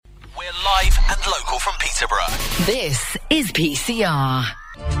local from Peterborough. This is PCR.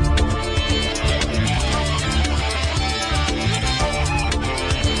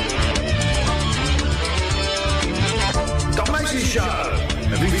 Docmason Show,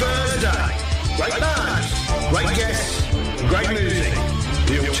 every Thursday. Great bands, great guests, great music.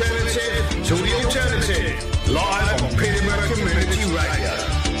 The alternative to the alternative. Live on Peterborough Community Radio.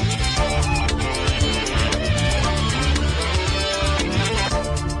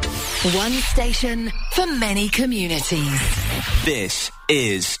 One station for many communities. This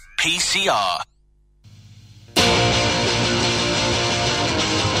is PCR.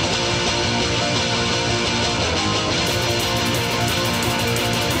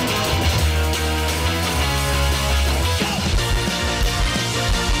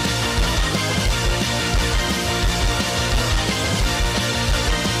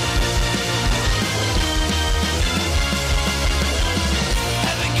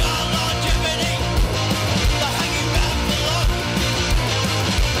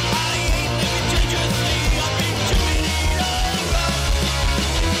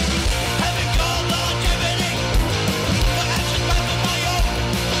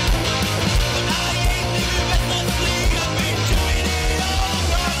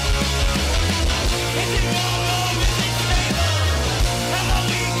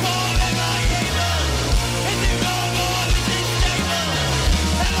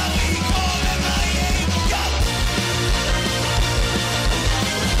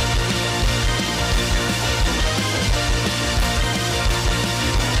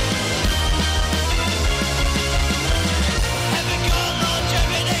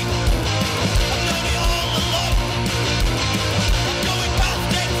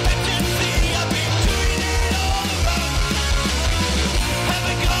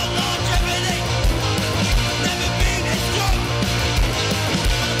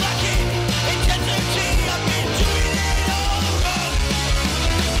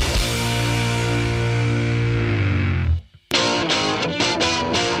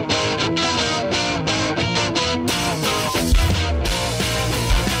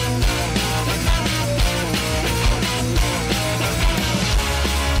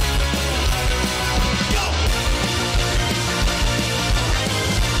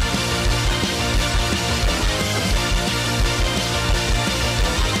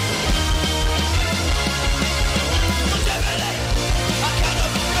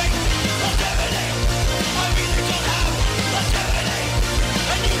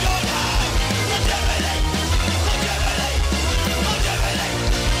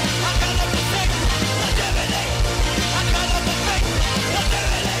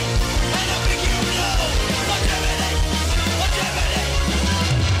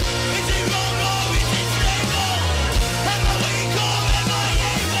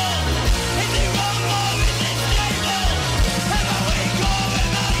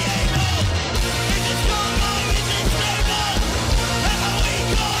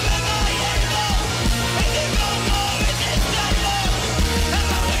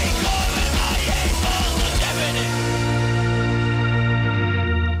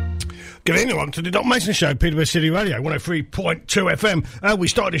 Good evening, welcome to the Docmason Show, Peterborough City Radio, 103.2 FM. We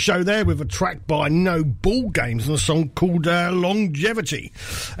started the show there with a track by No Ball Games and a song called Longevity.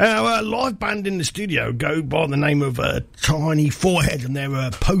 Our live band in the studio go by the name of Tiny Forehead, and they're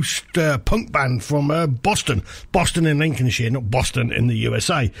a post-punk band from Boston in Lincolnshire, not Boston in the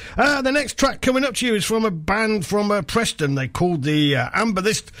USA. The next track coming up to you is from a band from Preston. They're called the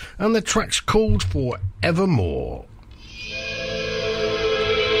Amberthist, and the track's called Forevermore.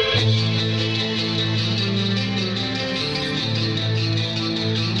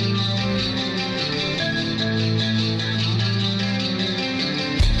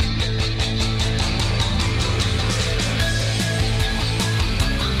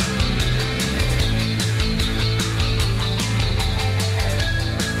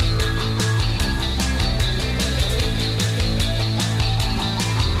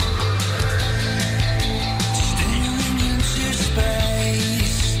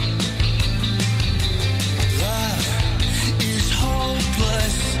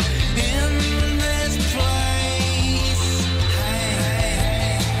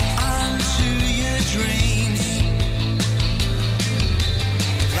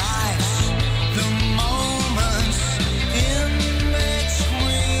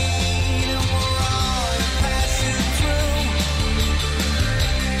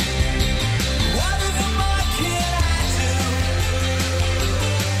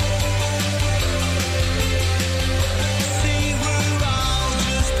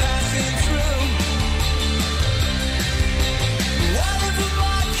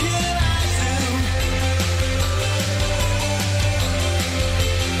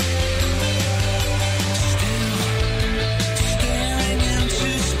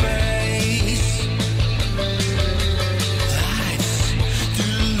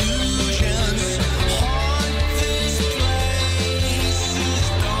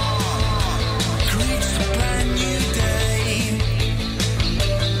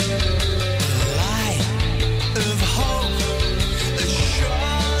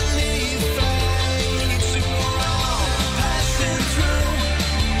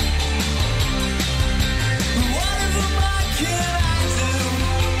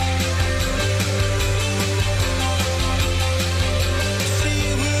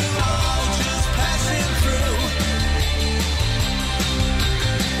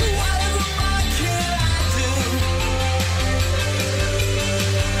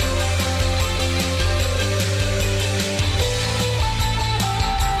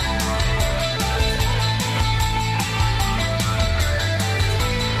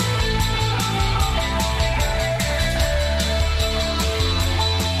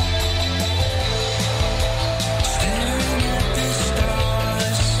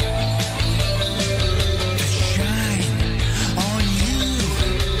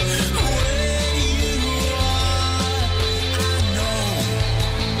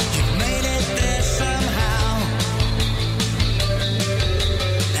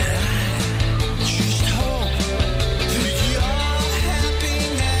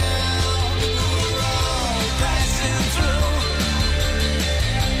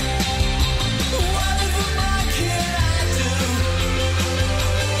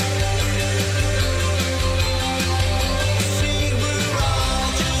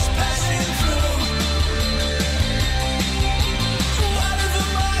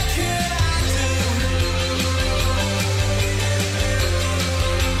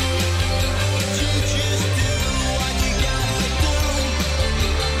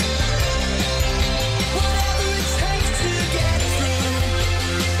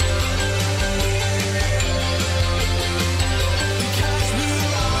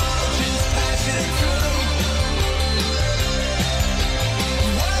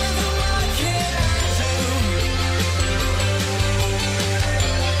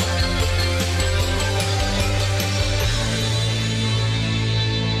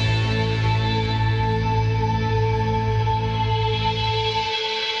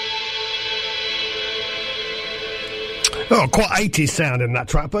 Oh, quite 80s sound in that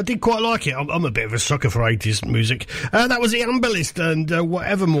track, but I did quite like it. I'm a bit of a sucker for 80s music. That was the Amberlist and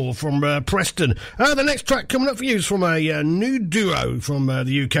Whatever More from Preston. The next track coming up for you is from a new duo from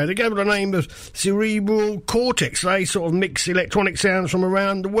the UK. They gave it the name of Cerebral Cortex. They sort of mix electronic sounds from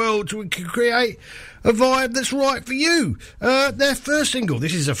around the world to create a vibe that's right for you. Their first single,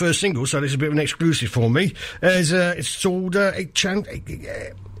 this is their first single, so this is a bit of an exclusive for me, it's called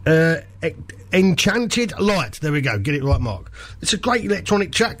Enchanted Light. There we go, get it right, Mark. It's a great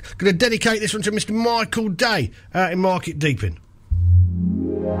electronic track. Going to dedicate this one to Mr. Michael Day out in Market Deeping.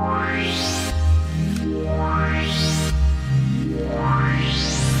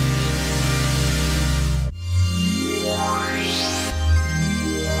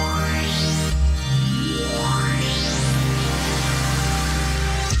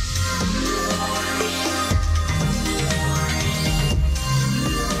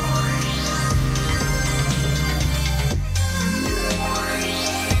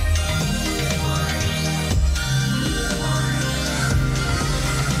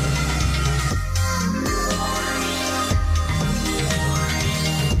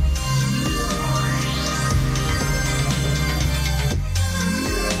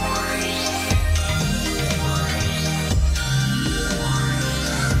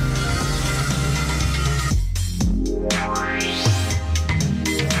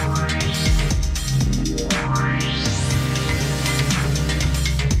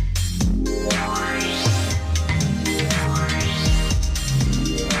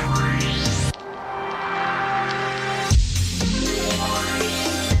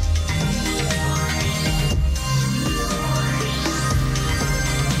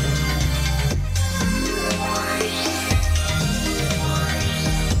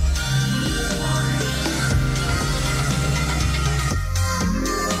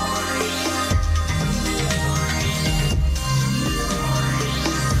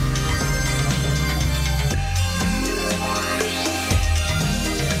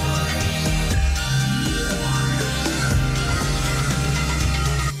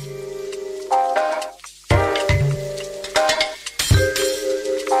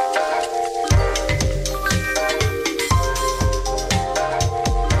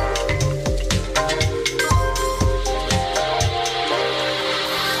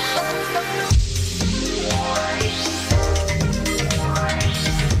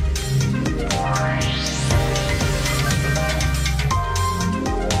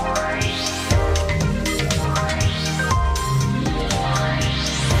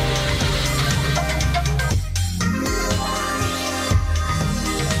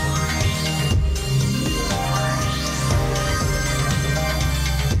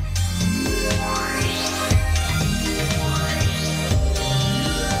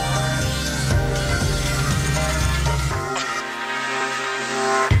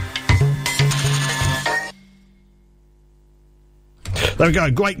 There we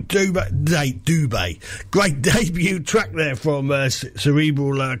go, great great debut track there from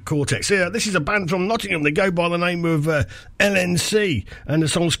Cerebral Cortex. Yeah, this is a band from Nottingham. They go by the name of LNC, and the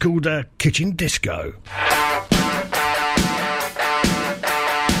song's called Kitchen Disco.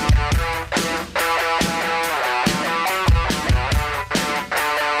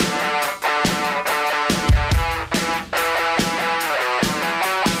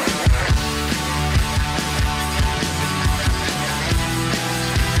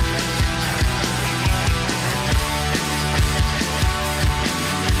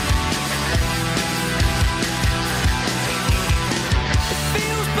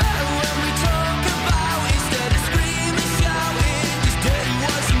 Feels better when we talk about instead of screaming.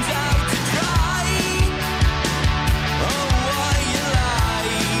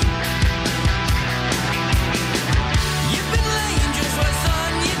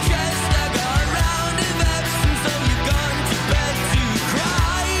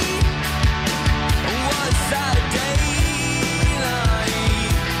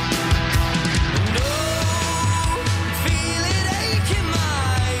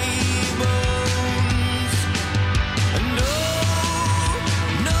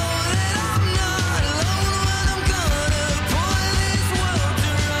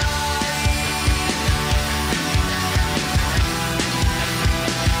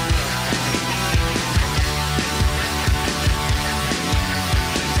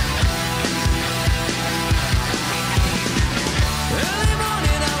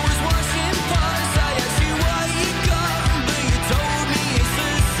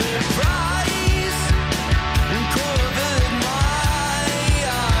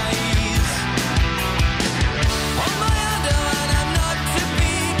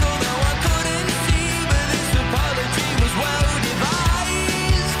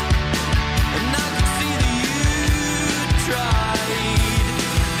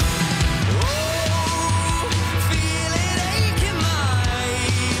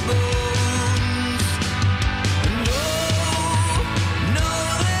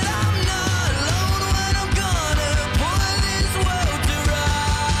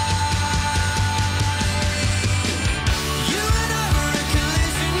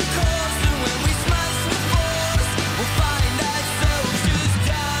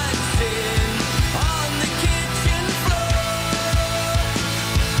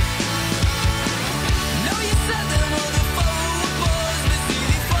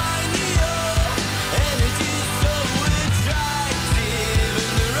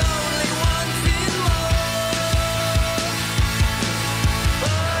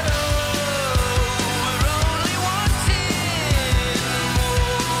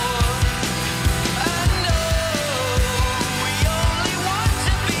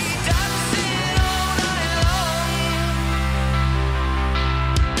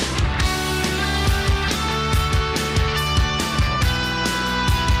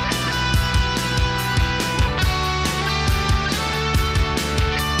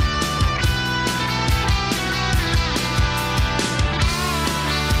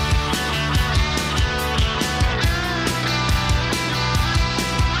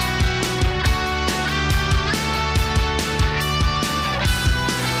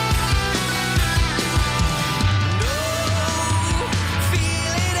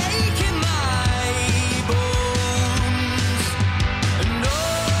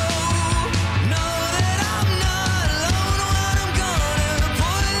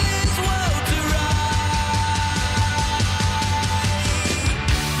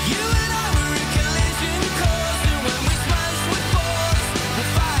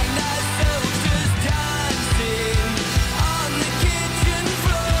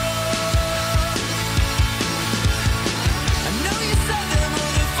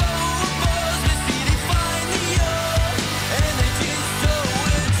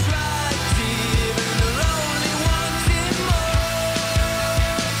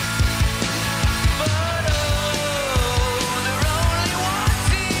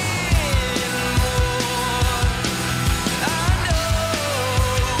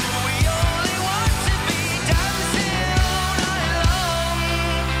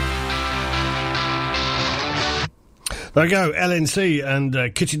 There we go, LNC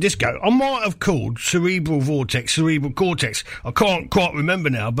and Kitty Disco. I might have called Cerebral Vortex, Cerebral Cortex. I can't quite remember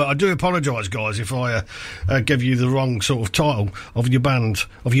now, but I do apologise, guys, if I gave you the wrong sort of title of your band,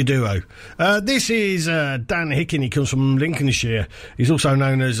 of your duo. This is Dan Hicken. He comes from Lincolnshire. He's also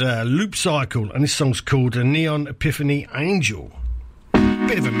known as Loop Cycle, and this song's called Neon Epiphany Angel.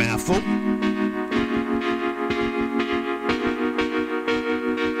 Bit of a mouthful.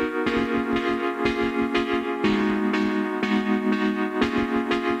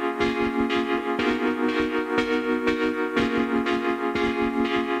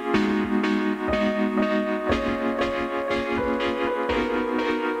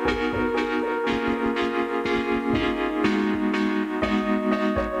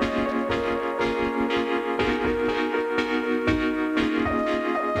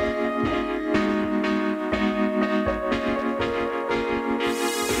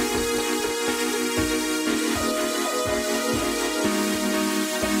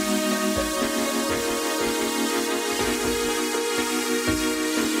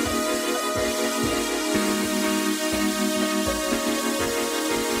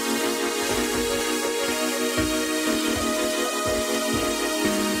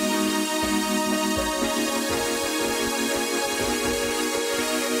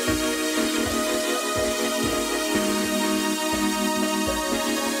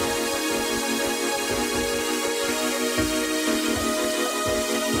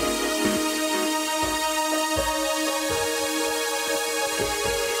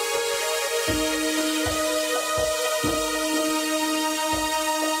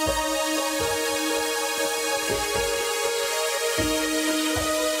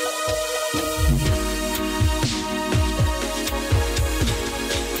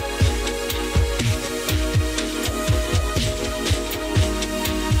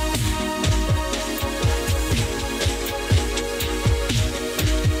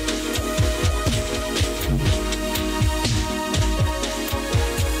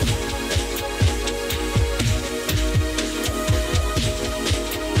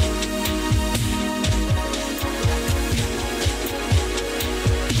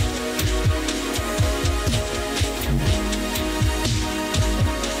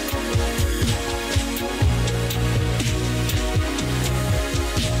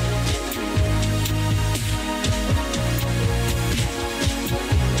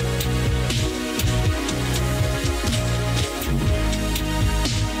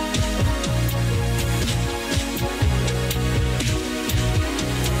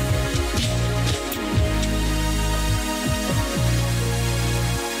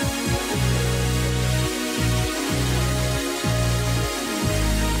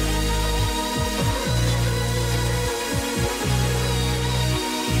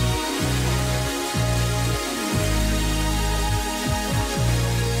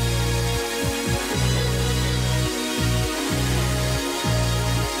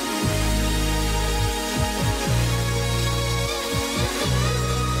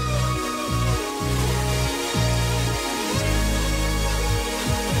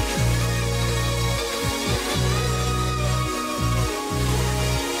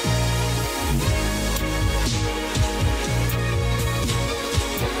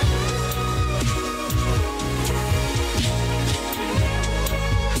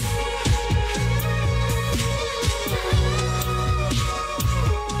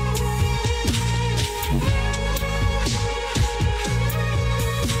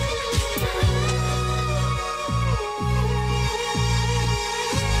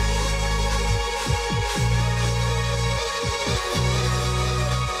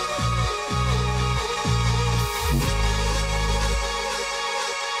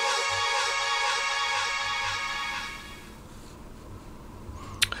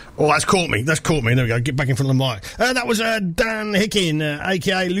 Oh, that's caught me. There we go. Get back in front of the mic. That was Dan Hicken,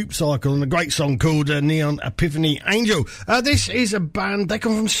 a.k.a. Loop Cycle, and a great song called Neon Epiphany Angel. This is a band. They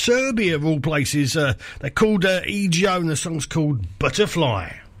come from Serbia, of all places. They're called EGO, and the song's called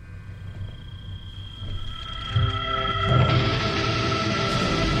Butterfly.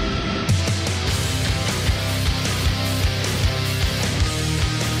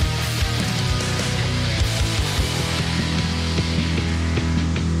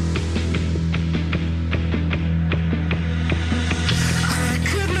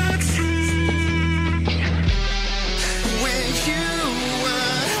 You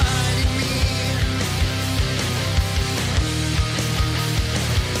were hiding me.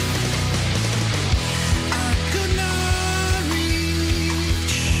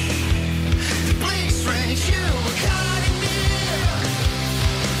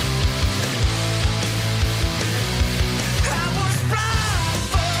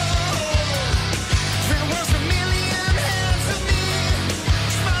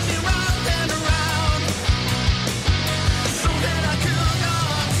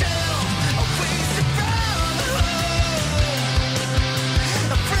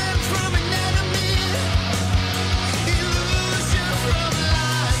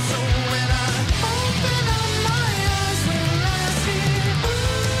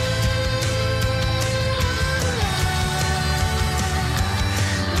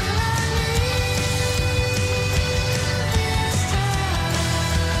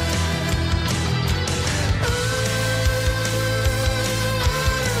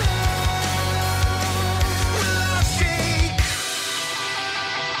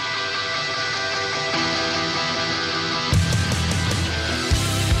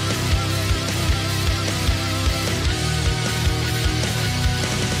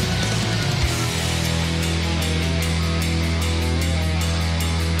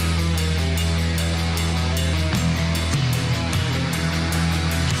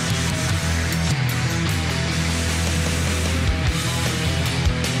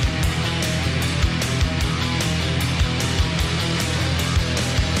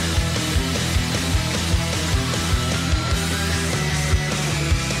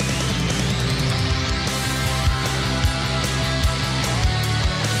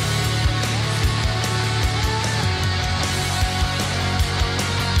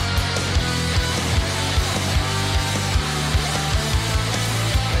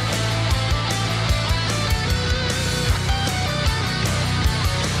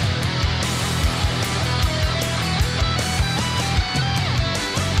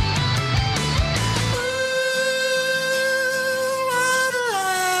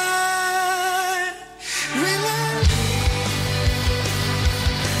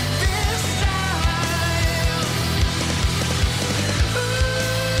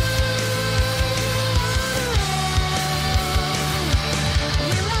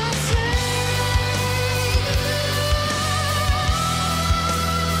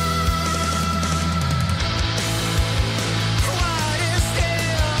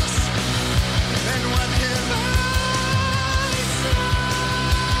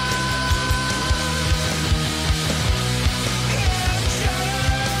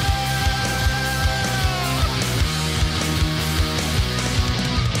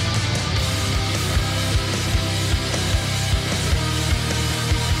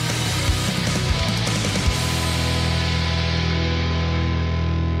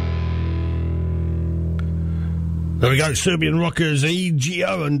 There we go, Serbian rockers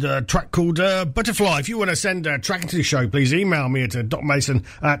EGO and a track called Butterfly. If you want to send a track into the show, please email me at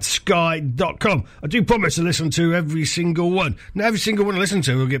docmason@sky.com. I do promise to listen to every single one. Now, every single one I listen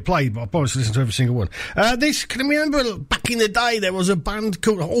to will get played, but I promise to listen to every single one. Can you remember back in the day there was a band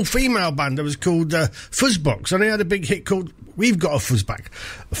called, an all-female band that was called Fuzzbox, and they had a big hit called We've Got a Fuzzback.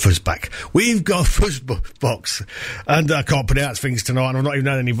 We've got a Fuzzbox. And I can't pronounce things tonight, and I've not even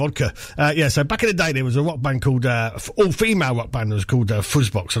had any vodka. So back in the day there was a rock band called, all-female rock band that was called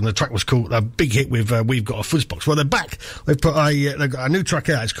Fuzzbox, and the track was called, a big hit with We've Got a Fuzzbox. Well, they're back. They've got a new track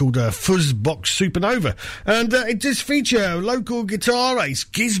out. It's called Fuzzbox Supernova. And it does feature local guitar ace,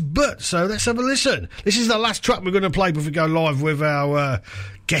 Gizbert. So let's have a listen. This is the last track we're going to play before we go live with our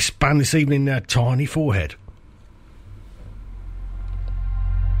guest band this evening, Tiny Forehead.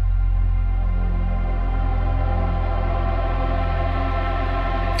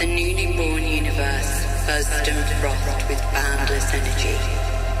 The newly born universe buzzed and frothed with boundless energy.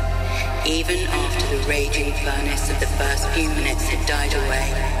 Even after the raging furnace of the first few minutes had died away,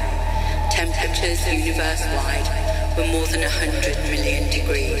 temperatures universe-wide were more than 100 million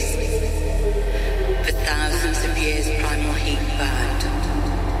degrees. For thousands of years, primal heat burned.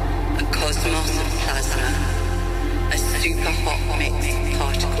 A cosmos of plasma, a super hot mix of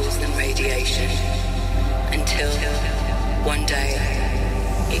particles and radiation, until one day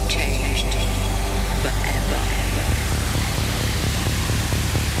it changed forever.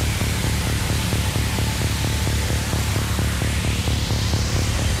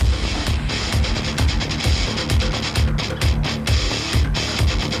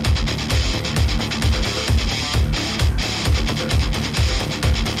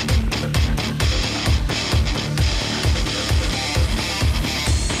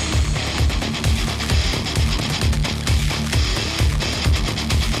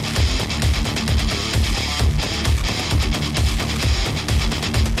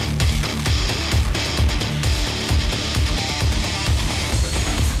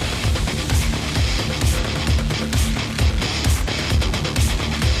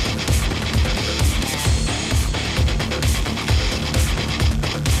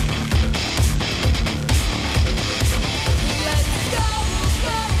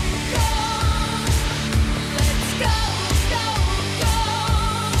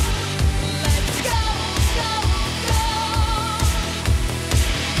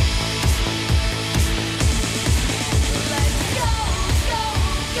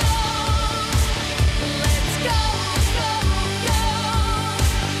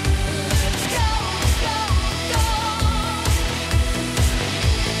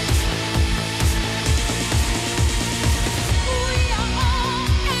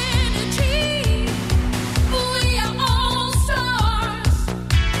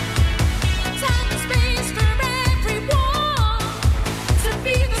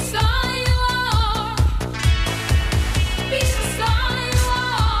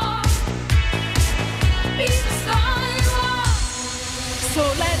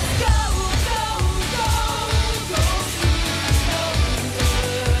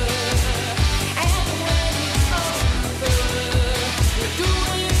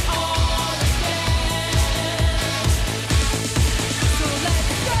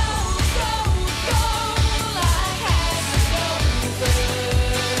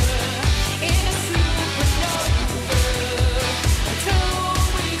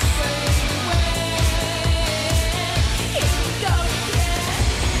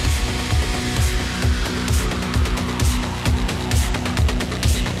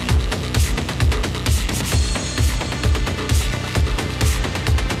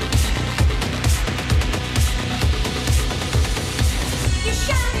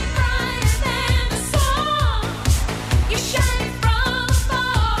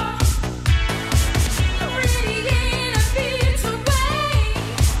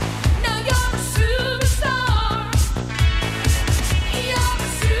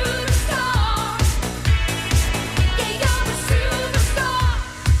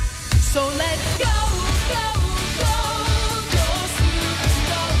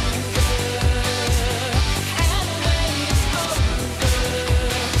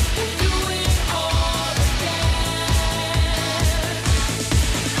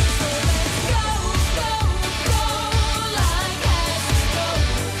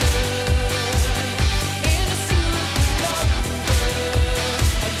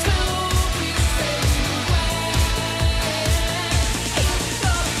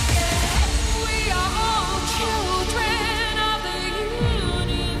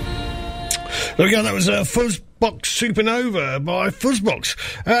 There we go, that was Supernova by Fuzzbox.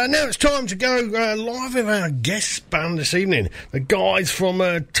 Now it's time to go live with our guest band this evening, the guys from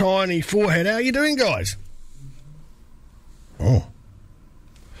Tiny Forehead. How you doing, guys? Oh.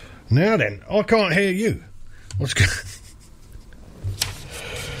 Now then, I can't hear you. What's going?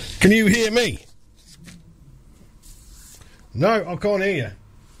 Can you hear me? No, I can't hear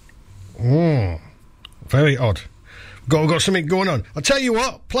you. Very odd. Got something going on. I'll tell you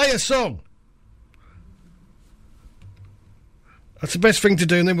what, play a song. That's the best thing to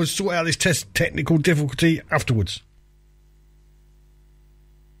do, and then we'll sort out this technical difficulty afterwards.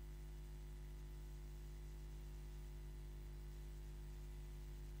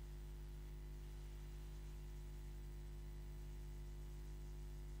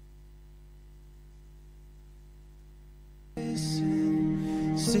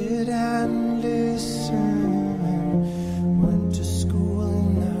 Sit and listen. Went to school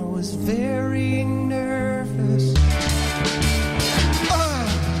and I was very nervous.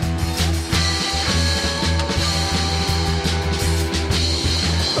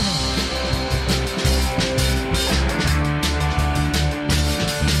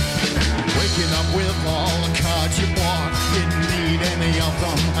 Waking up with all the cards you bought. Didn't need any of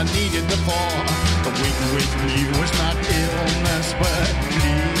them, I needed the four. The waiting with you was not illness, but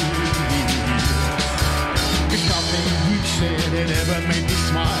it's nothing you said, it ever made me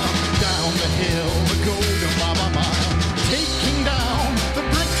smile. Down the hill, the golden mama mile. Taking down the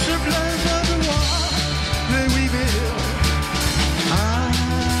bricks of life of the wall that we built. I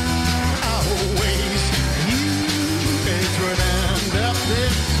always knew it would end up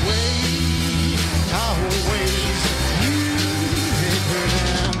this way. I always knew it would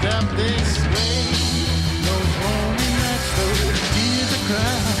end up this way. Those lonely nights, those tears I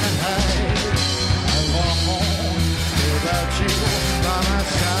cried. I walk home without you by my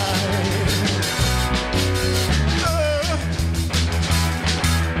side.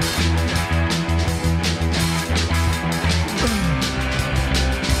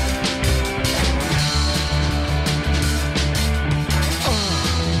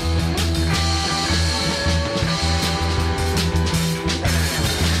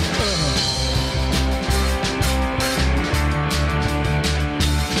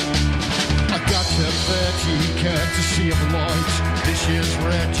 Courtesy of light, this year's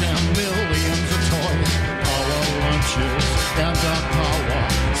rich and millions of toys. Our lunches and our power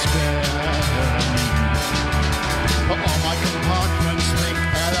spend. But all my compartments make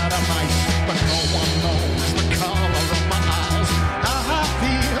out of mice, but no one knows the color of my eyes. I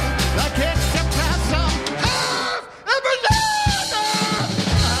feel like it's a blossom of a banana.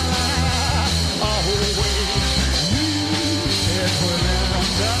 I always knew it would end up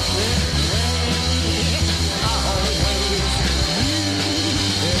this way.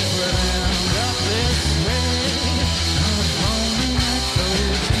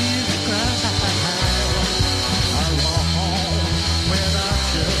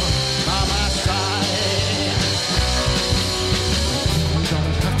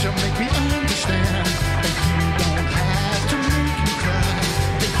 Make me understand that you don't have to make me cry,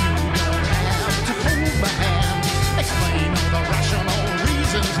 that you don't have to hold my hand, explain all the rational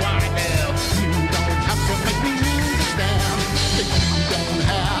reasons why now. You don't have to make me understand that you don't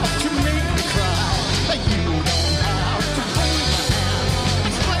have to make me cry, that you don't have to hold my hand, explain all the rational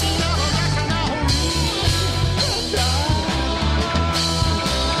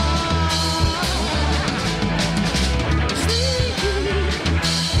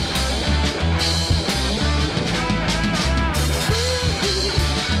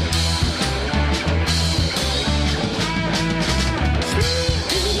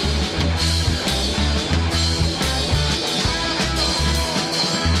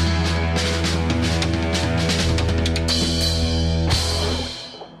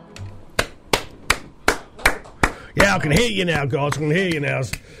reasons why. Yeah, I can hear you now, guys. I can hear you now.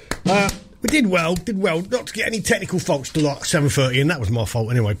 We did well. Not to get any technical faults till like 7:30, and that was my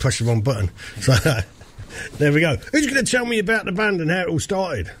fault anyway. Press the wrong button. So there we go. Who's going to tell me about the band and how it all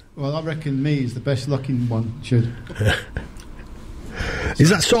started? Well, I reckon me is the best looking one. Should. Is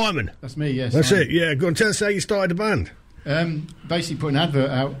that Simon? That's me. Yes. That's Simon. it. Yeah. Go on, tell us how you started the band. Basically, put an advert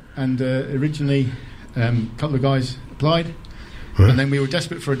out, and originally a couple of guys applied, and then we were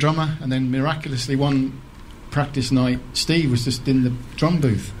desperate for a drummer, and then miraculously one practice night, Steve was just in the drum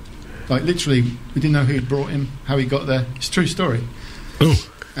booth. Like literally, we didn't know who'd brought him, how he got there. It's a true story. Ooh.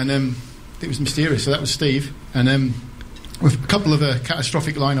 And it was mysterious. So that was Steve, and with a couple of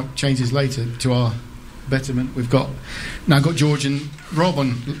catastrophic lineup changes later to our betterment, we've got George and Rob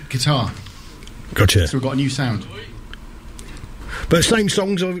on guitar. Gotcha. So we've got a new sound. But same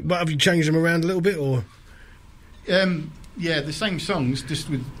songs, but have you changed them around a little bit, or? Yeah, the same songs, just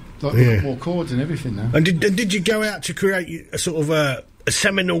with we've got more chords and everything now. And did you go out to create a sort of a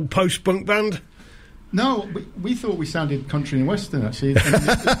seminal post-punk band? No, we thought we sounded country and western, actually. It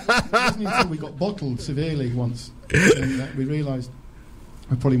wasn't until we got bottled severely once and that we realised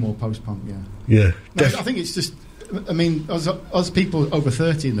we're probably more post-punk, Yeah. No, I think it's just, I mean, us people over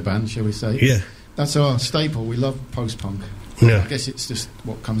 30 in the band, shall we say, that's our staple. We love post-punk. I guess it's just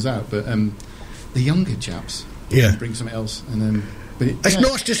what comes out, but the younger chaps bring something else, and it's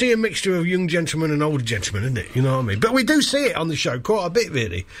nice to see a mixture of young gentlemen and older gentlemen, isn't it? You know what I mean? But we do see it on the show quite a bit,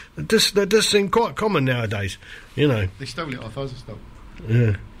 really. That does seem quite common nowadays, you know. They stole it off us, stuff.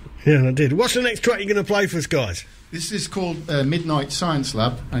 Yeah, they did. What's the next track you're going to play for us, guys? This is called Midnight Science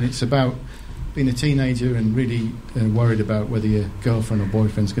Lab, and it's about being a teenager and really worried about whether your girlfriend or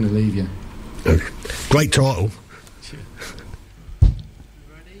boyfriend's going to leave you. Okay. Great title.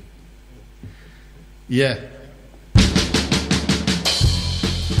 Ready? Yeah.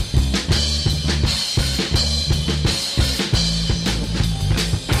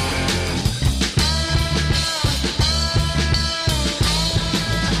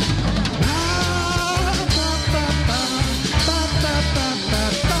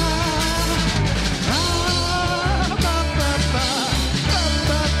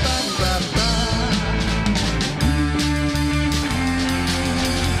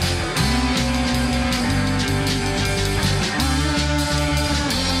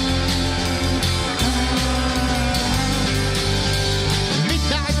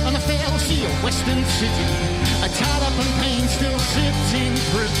 Western city, a tied up and pain still sitting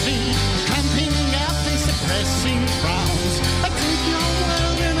pretty, clamping up and suppressing frowns. I take your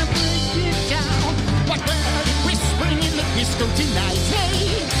world and I break it down. What word whispering in the disco tonight?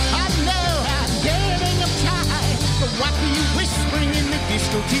 Hey, I know I'm getting uptight, but what were you whispering in the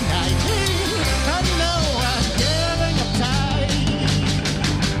disco tonight? Hey, I know I'm getting uptight.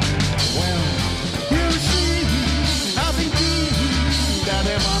 Well, you see, I've been deep down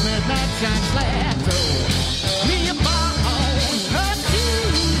in my midnight time slab. Me a bone, a two.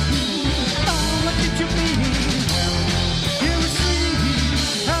 Oh, what did you mean? You see,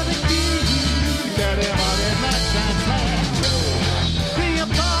 how the key that I'm on in my time slab. Me a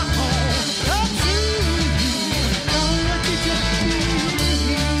bone, a two. Oh, what did you mean?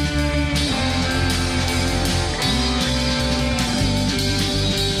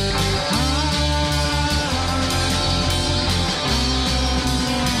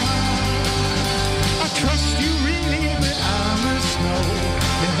 Trust you really, but I must know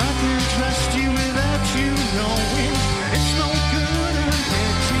if I can trust you without you knowing. It's no good in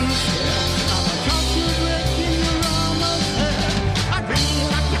getting scared. I'm a conscious wreck in your almost there. I really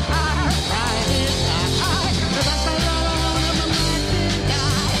like your heart, private eye. That's a lot of my mind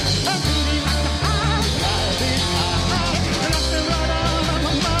die. I really like your heart, private eye. That's a lot of my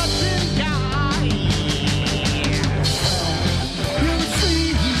mind die. You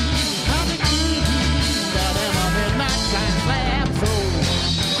see, how the key.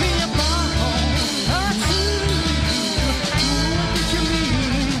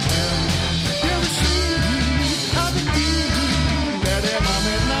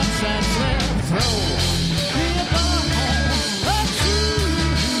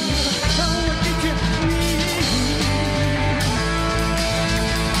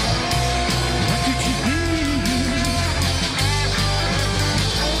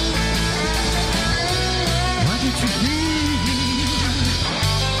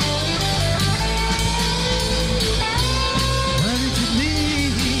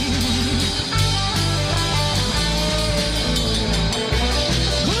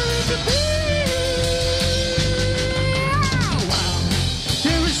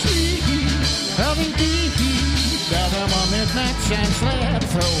 And slap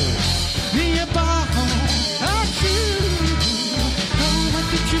throw me a bone, a two. Oh, what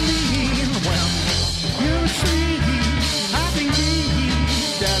did you mean? Well, you see, I think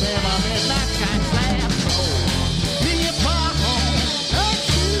that in my midnight time slap throw me a bone, a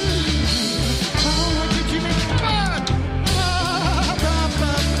two. Oh, what did you mean?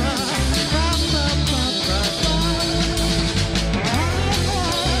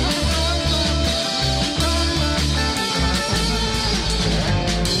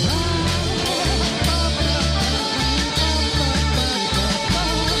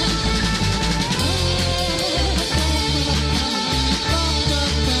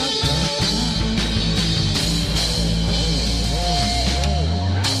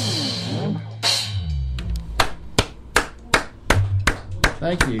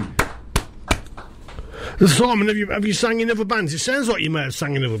 Thank you. Simon, have you sang in other bands? It sounds like you may have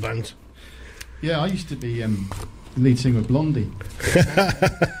sang in other bands. Yeah, I used to be lead singer of Blondie.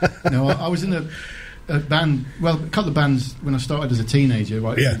 No, I was in a band, well, a couple of bands when I started as a teenager,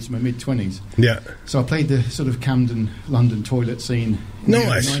 right, into my mid-20s. Yeah. So I played the sort of Camden, London toilet scene in the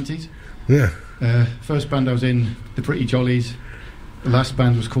early 90s. Yeah. First band I was in, the Pretty Jollies. The last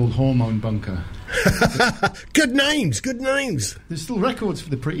band was called Hormone Bunker. Good names, good names. There's still records for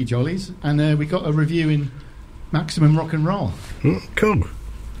the Pretty Jollies, and we got a review in Maximum Rock and Roll. Cool.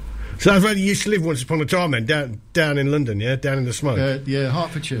 So I've only used to live once upon a time then, down in London, yeah? Down in the smoke? Yeah,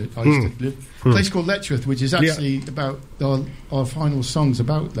 Hertfordshire I used to live. A place called Letchworth, which is actually about our final songs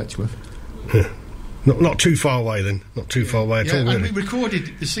about Letchworth. Not too far away then. Not too far away at all, really. And we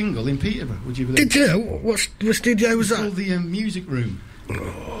recorded the single in Peterborough, would you believe? Did you? What studio was that? It's called the Music Room.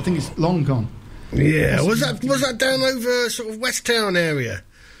 I think it's long gone. Yeah, was that down over sort of West Town area?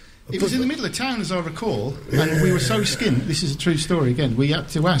 It was in the middle of town, as I recall, and we were so skint. This is a true story again. We had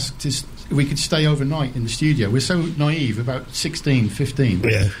to ask if we could stay overnight in the studio. We're so naive, about 16, 15.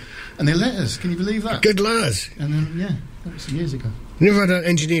 Yeah. And they let us. Can you believe that? Good lads. And then, that was years ago. You never had an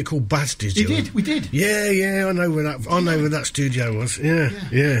engineer called Baz, did you? We did. Yeah, I know where that studio was. Yeah.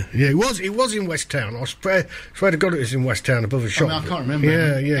 It was in West Town. I swear to God it was in West Town above a shop. I can't remember.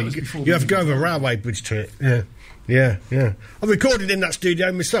 Yeah. You have to go over a railway bridge to it. Yeah. I've recorded in that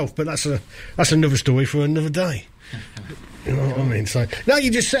studio myself, but that's another story for another day. You know what I mean? So now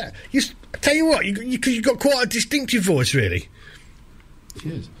you just said, tell you what, you've got quite a distinctive voice, really.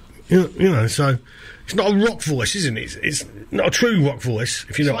 Cheers. You know, so it's not a rock voice, isn't it? It's not a true rock voice,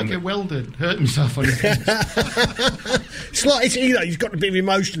 if you know what I mean. It's like a welder hurt himself on his hands. It's like, you've got a bit of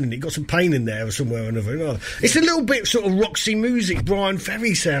emotion in it, you've got some pain in there or somewhere or another. You know? It's a little bit sort of Roxy Music, Brian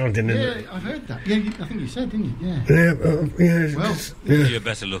Ferry sounding, isn't it? Yeah, I've heard that. Yeah, I think you said, didn't you? Yeah. Well, you're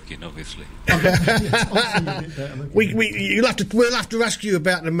better looking, obviously. We'll have to ask you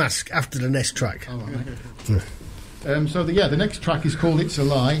about the mask after the next track. Oh, right. So the next track is called It's a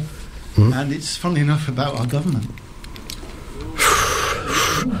Lie, and it's, funnily enough, about our government.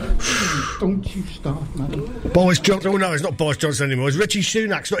 Don't you start, madam. Boris Johnson. Oh no, it's not Boris Johnson anymore. It's Richie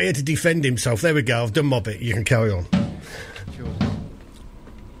Sunak's not here to defend himself. There we go. I've done my bit. You can carry on. Sure.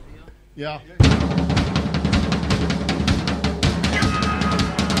 Yeah.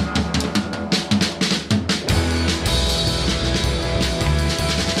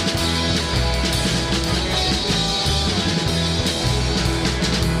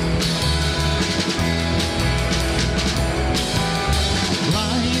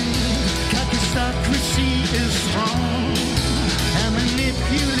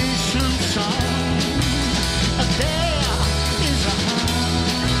 There is a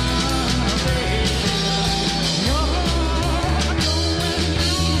highway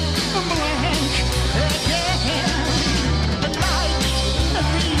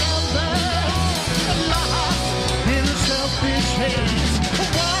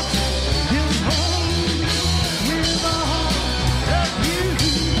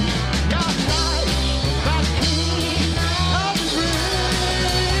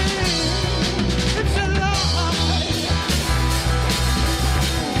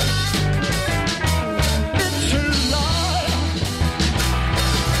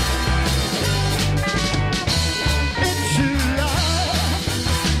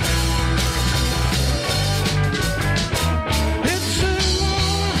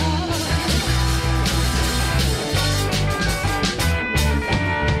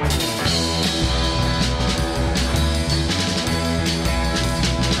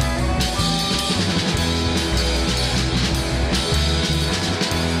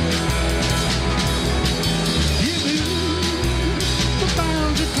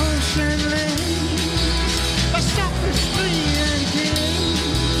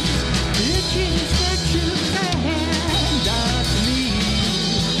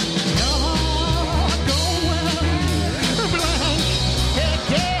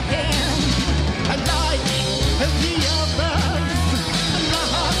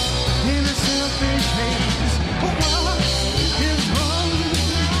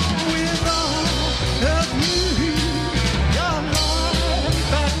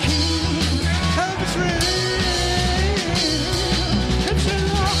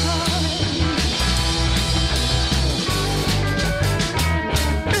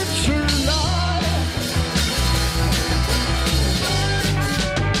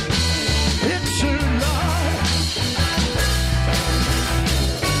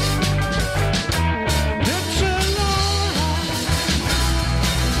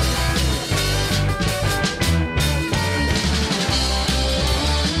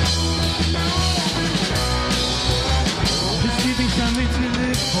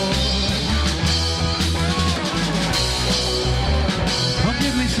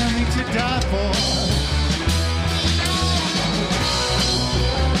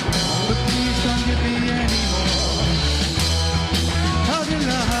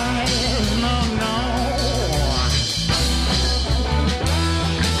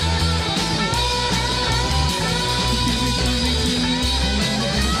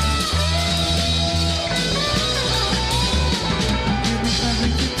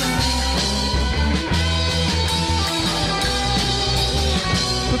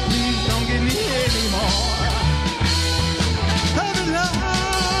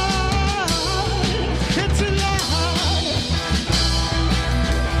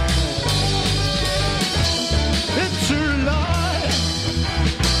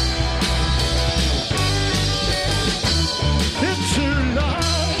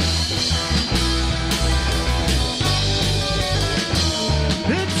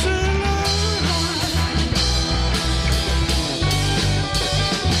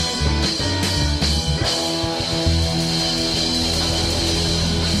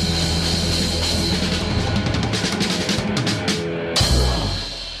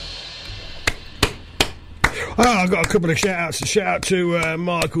I've got a couple of shout-outs. A shout-out to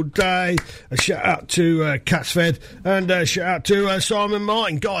Michael Day, a shout-out to Catsfed, and a shout-out to Simon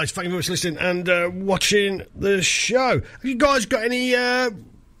Martin. Guys, thank you very much for listening and watching the show. Have you guys got any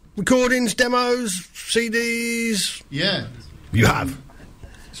recordings, demos, CDs? Yeah. You have?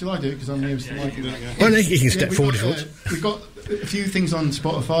 Shall I do it, because I'm nearest the mic? Well, you can step forward if you want. We've got a few things on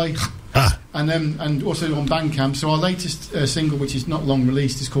Spotify. And also on Bandcamp. So our latest single, which is not long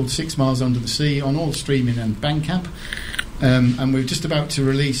released, is called 6 Miles Under the Sea, on all streaming and Bandcamp. And we're just about to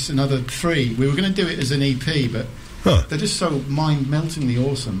release another 3. We were going to do it as an EP, but they're just so mind-meltingly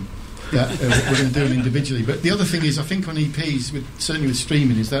awesome that we're going to do them individually. But the other thing is, I think on EPs, certainly with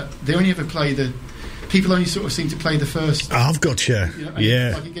streaming, is that they only ever play people only sort of seem to play the first. Oh, I've got you.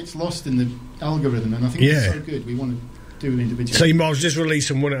 Yeah. Like it gets lost in the algorithm, and I think it's so good. We want to do an individual. So you might just release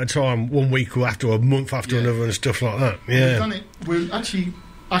them one at a time, 1 week or after, a month after another, and stuff like that. Yeah. We've done it. We're actually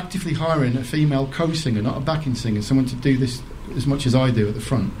actively hiring a female co-singer, not a backing singer, someone to do this as much as I do at the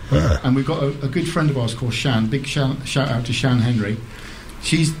front. And we've got a good friend of ours called Shan. Big shout out to Shan Henry.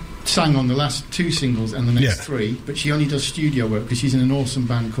 She's sang on the last 2 singles and the next 3, but she only does studio work because she's in an awesome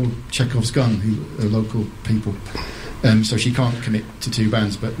band called Chekhov's Gun, who are local people. So she can't commit to 2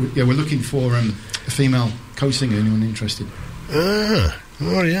 bands, but we're looking for a female co-singer. Anyone interested? So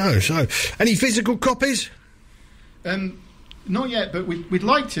any physical copies? Not yet, but we'd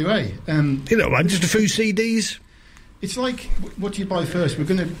like to, eh? Just a few CDs. It's like, what do you buy first? We're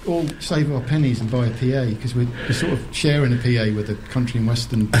going to all save our pennies and buy a PA, because we're sort of sharing a PA with a country and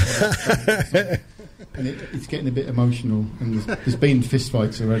western. And it's getting a bit emotional, and there's been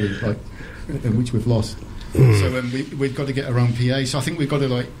fistfights already, which we've lost. So we've got to get our own PA. So I think we've got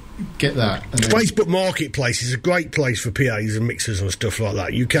to get that. Facebook Marketplace is a great place for PAs and mixers and stuff like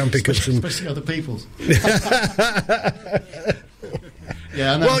that. You can pick up some, especially other people's.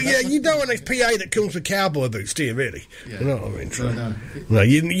 Yeah, I know. Well, you don't want a PA that comes with cowboy boots, do you? Really? Yeah. You know what I mean? So, no,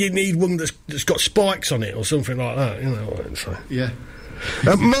 you need one that's got spikes on it or something like that. You know what I mean? So. Yeah.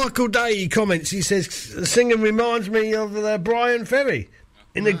 Michael Day comments. He says singing reminds me of Brian Ferry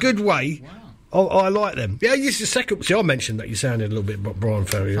in a good way. Wow. I like them. Yeah, this is the second. See, I mentioned that you sounded a little bit like Brian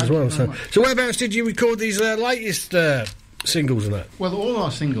Ferry as well. So whereabouts did you record these latest singles and that? Well, all our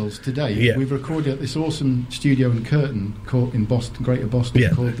singles today, we've recorded at this awesome studio in Curtin, in Boston, Greater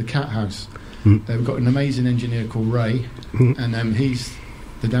Boston, called the Cat House. We've got an amazing engineer called Ray, and he's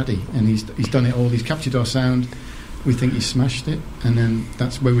the daddy, and he's done it all. He's captured our sound. We think he's smashed it, and then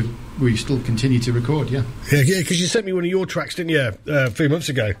that's where we still continue to record. Yeah, because you sent me one of your tracks, didn't you, a few months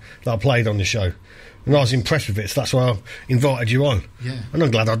ago, that I played on the show. And I was impressed with it, so that's why I invited you on. Yeah. And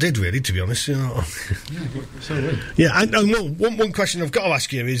I'm glad I did, really, to be honest. You know. Yeah, so are we. Yeah, and one question I've got to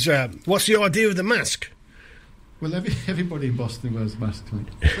ask you is, what's the idea of the mask? Well, everybody in Boston wears masks, mate.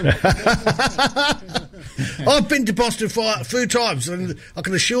 I've been to Boston a few times, and I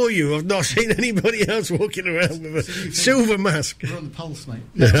can assure you I've not seen anybody else walking around with a silver mask. We're on the pulse, mate.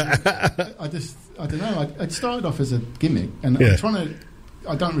 No, I don't know. I started off as a gimmick, and I'm trying to...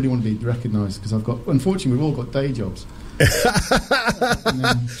 I don't really want to be recognised, because unfortunately, we've all got day jobs. It's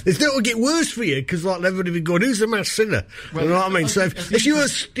not going to get worse for you, because everybody will be going, who's the masked singer? Well, you know what I mean? So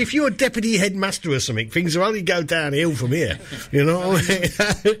if you're a deputy headmaster or something, things will only go downhill from here. You know what I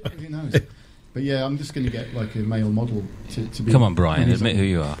mean? Who knows? But yeah, I'm just going to get a male model to be... Come on, Brian, admit who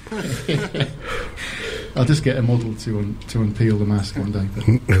you are. I'll just get a model to unpeel the mask one day.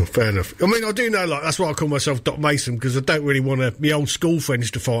 Fair enough. I mean, I do know, that's why I call myself Docmason, because I don't really want my old school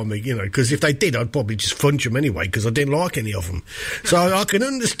friends to find me, because if they did, I'd probably just funch them anyway, because I didn't like any of them. So I can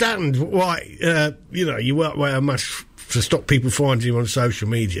understand why, you wear a mask to stop people finding you on social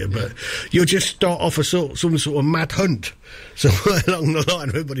media, but you'll just start off some sort of mad hunt somewhere along the line.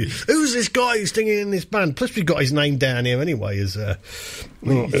 Everybody, who's this guy who's singing in this band? Plus, we've got his name down here anyway as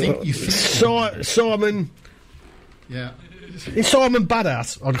Simon. Yeah, it's Simon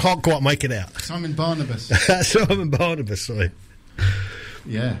Badass. I can't quite make it out. Simon Barnabas. Simon Barnabas. Sorry.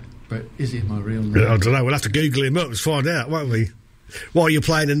 Yeah, but is it my real name? I don't know. We'll have to Google him up and find out, won't we? While you're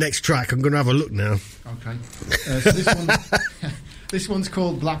playing the next track, I'm going to have a look now. Okay. So this one's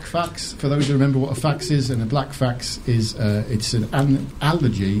called Black Fax. For those who remember what a fax is, and a black fax is it's an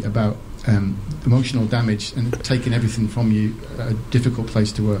allergy about emotional damage and taking everything from you at a difficult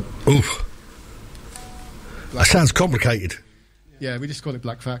place to work. Oof. That sounds complicated. Yeah, we just call it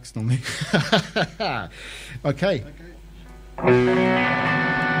Black Fax normally. Okay.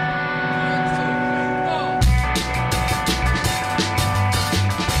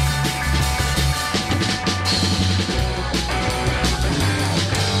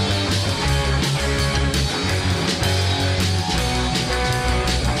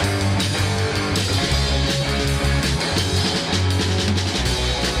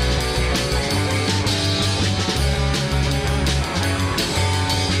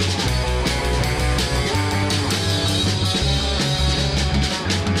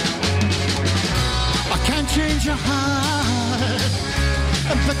 heart.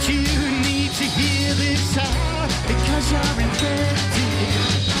 But you need to hear this out, because you're infected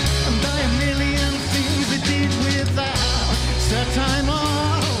by a million things that did without set time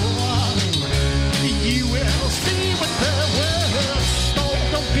on. You will see what the world stole.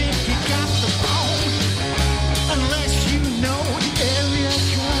 Don't think you got the phone unless you know the area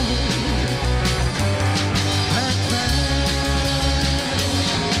code.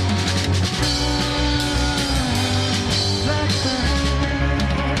 Like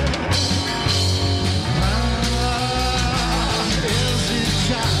is it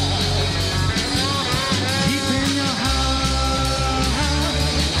child deep in your heart?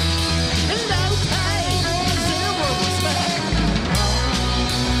 No pain, zero respect.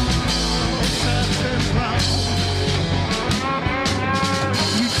 Something's wrong.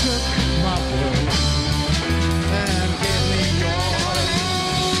 You took my word and gave me yours.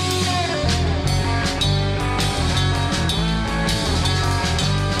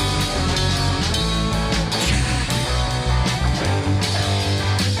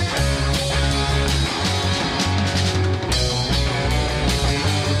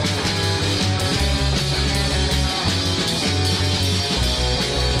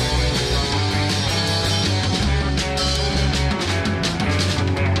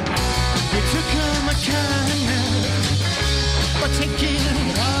 You took my kindness by taking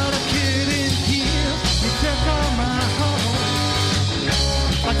what I couldn't give. You took all my hope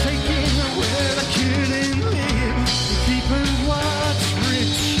by taking what I couldn't live. You keeping what's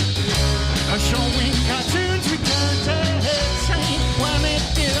rich, showing cartoons we can't entertain. When it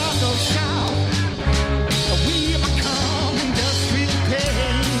did all go south, we become industrial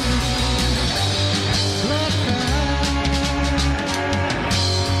pain. Like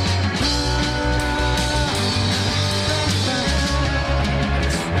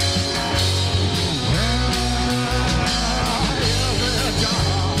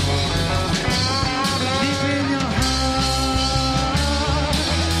deep in your heart,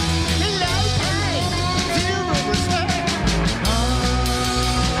 no pain, zero respect.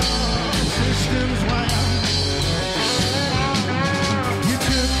 Systems wham. You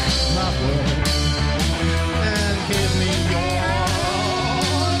took my word and gave me yours.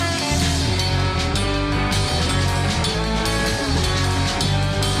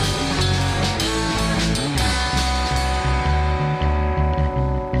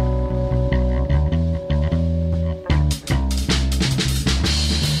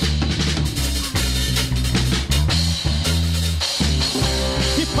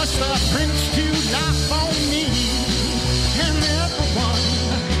 He pushed the prince to laugh on me and everyone.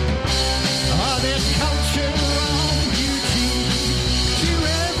 All this culture on YouTube to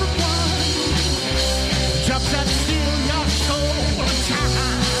everyone. Jobs that steal your soul and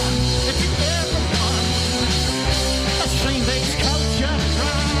time. If you ever want a shame-based culture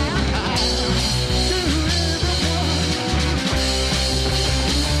crime to everyone.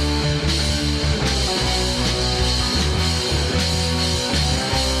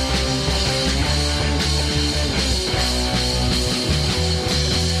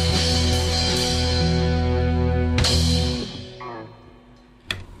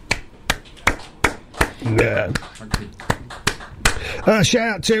 Yeah.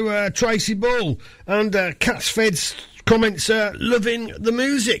 Shout out to Tracy Ball and Cats Fed's comments, loving the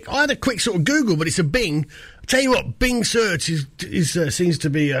music. I had a quick sort of Google, but it's a Bing. I tell you what, Bing search is seems to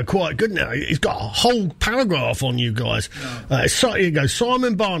be quite good now. It's got a whole paragraph on you guys. Here you go.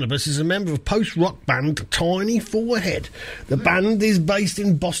 Simon Barnabas is a member of post-rock band Tiny Forehead. The band is based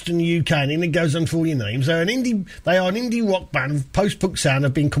in Boston, UK, and then it goes on for all your names. They are an indie rock band with post-punk sound,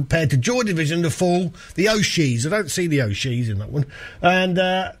 have been compared to Joy Division, The Fall, the O'Shees. I don't see the O'Shees in that one. And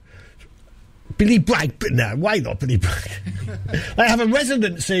Billy Bragg, but no, way not Billy Bragg. They have a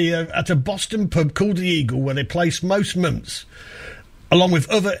residency at a Boston pub called The Eagle, where they place most months, along with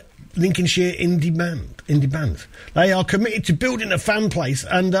other Lincolnshire indie bands. They are committed to building a fan place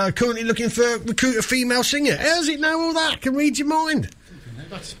and are currently looking for recruit a female singer. How does it know all that? Can read your mind.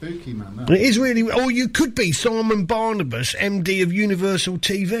 That's spooky, man. That. It is really. Or you could be Simon Barnabas, MD of Universal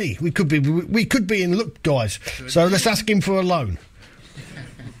TV. We could be in luck, guys. So let's ask him for a loan.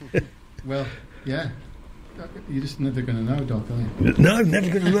 Well, yeah. You're just never going to know, Doc, are you? No, never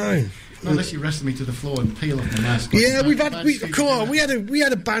going to know. Not unless you wrestle me to the floor and peel off my mask. Yeah, we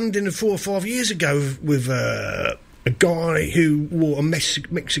had a band in 4 or 5 years ago with a guy who wore a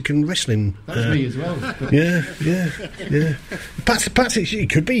Mexican wrestling. That's me as well. Yeah. Perhaps it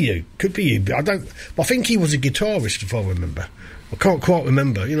could be you. I think he was a guitarist, if I remember. I can't quite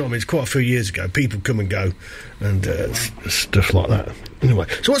remember. You know what I mean? It's quite a few years ago. People come and go, and stuff like that. Anyway,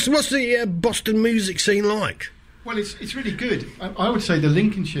 so what's the Boston music scene like? Well, it's really good. I would say the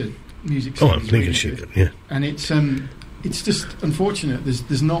Lincolnshire music scene. Oh, is Lincolnshire, really good. yeah. And it's just unfortunate.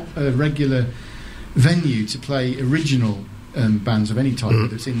 There's not a regular venue to play original bands of any type,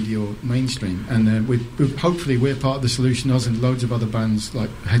 whether it's indie or mainstream. And hopefully we're part of the solution, as in loads of other bands like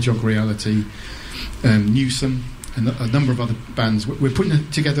Hedgehog Reality, Newsome, and a number of other bands. We're putting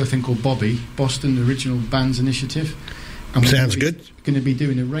together a thing called Bobby, Boston Original Bands Initiative. And sounds good. Going to be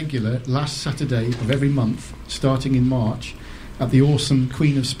doing a regular last Saturday of every month, starting in March, at the awesome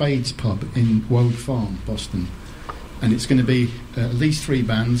Queen of Spades pub in Woad Farm, Boston. And it's going to be at least 3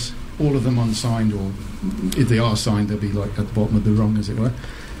 bands, all of them unsigned, or if they are signed, they'll be like at the bottom of the rung, as it were.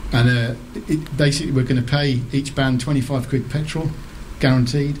 And basically, we're going to pay each band 25 quid petrol,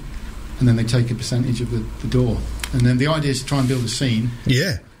 guaranteed, and then they take a percentage of the door. And then the idea is to try and build a scene.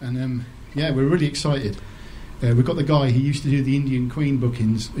 Yeah. And we're really excited. We've got the guy who used to do the Indian Queen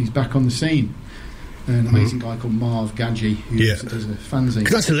bookings. He's back on the scene. An amazing guy called Marv Gadji, who does a fanzine.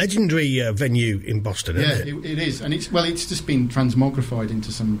 'Cause that's a legendary venue in Boston, isn't it? It is. And it's just been transmogrified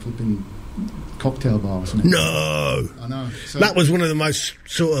into some flipping cocktail bar, isn't it? No! I know. So that was one of the most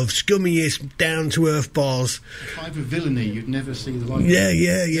sort of scummiest, down-to-earth bars. Type of villainy you'd never see the like. Yeah.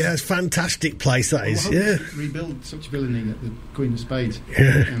 It's a fantastic place, that is. Yeah. Rebuild such villainy at the Queen of Spades.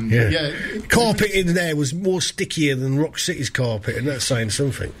 Yeah. Carpet in there was more stickier than Rock City's carpet, and that's saying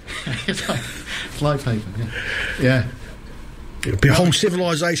something. It's like flypaper. Yeah. It'd be a whole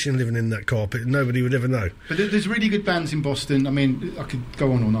civilization living in that carpet, and nobody would ever know. But there's really good bands in Boston. I mean, I could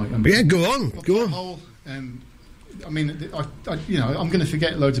go on all night. Yeah, go on. I'm going to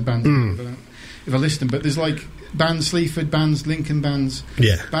forget loads of bands if I list them. But there's like bands, Sleaford bands, Lincoln bands,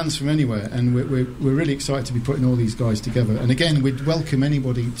 bands from anywhere, and we're really excited to be putting all these guys together. And again, we'd welcome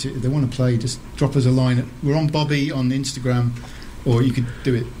anybody if they want to play. Just drop us a line. We're on Bobby on Instagram, or you could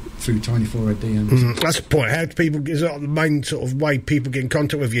do it through Tiny4 DMs. That's the point. How do people? Is that the main sort of way people get in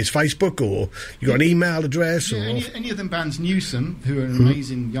contact with you? Is Facebook, or you got an email address? Yeah, or any of them bands. Newsome, who are an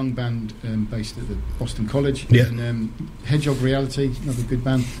amazing young band based at the Boston College. Yeah. And Hedgehog Reality, another good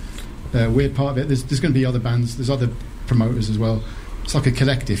band. We're part of it. There's going to be other bands. There's other promoters as well. It's like a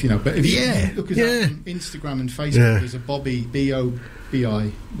collective, But if you look us up on Instagram and Facebook, there's a Bobby,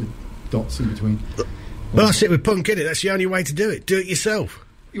 BOBI, with dots in between. Well, that's it with punk, isn't it? That's the only way to do it. Do it yourself.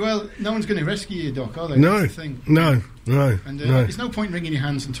 Well, no one's going to rescue you, Doc, are they? No, That's the thing. No. And there's no point wringing your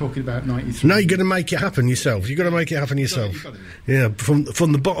hands and talking about 93. No, you've got to make it happen yourself. You've got to make it happen yourself. You've got to. Yeah,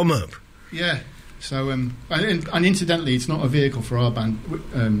 from the bottom up. Yeah. So, and incidentally, it's not a vehicle for our band.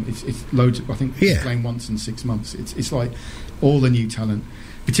 It's loads. I think we're playing once in 6 months. It's like all the new talent,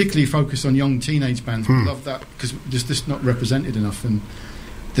 particularly focused on young teenage bands. We love that because there's just not represented enough, and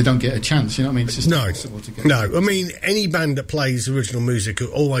they don't get a chance. You know what I mean? It's just impossible to get. No, I mean any band that plays original music are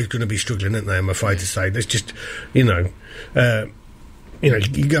always going to be struggling, aren't they? I'm afraid to say. There's just, you go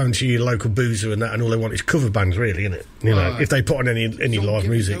into your local boozer and that, and all they want is cover bands, really, isn't it? If they put on any live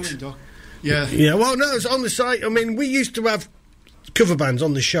music. Yeah. Well, no, it's on the site. I mean, we used to have cover bands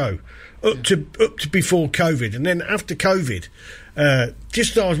on the show up to before COVID, and then after COVID,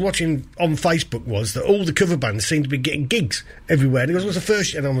 just I was watching on Facebook was that all the cover bands seemed to be getting gigs everywhere. And it was the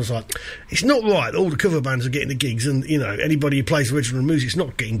first, and I was like, it's not right that all the cover bands are getting the gigs, and anybody who plays original music's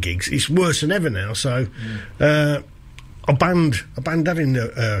not getting gigs. It's worse than ever now. So. I banned having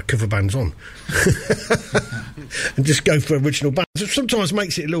cover bands on and just go for original bands. It sometimes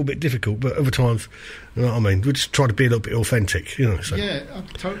makes it a little bit difficult, but other times, you know what I mean, we just try to be a little bit authentic, So. Yeah,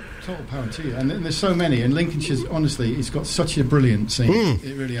 total power to you. And there's so many, and Lincolnshire's, honestly, it's got such a brilliant scene.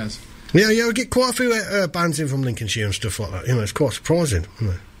 It really has. Yeah, we get quite a few bands in from Lincolnshire and stuff like that. It's quite surprising.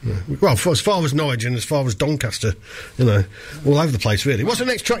 Yeah. Well, as far as Nigh and as far as Doncaster, all over the place, really. What's the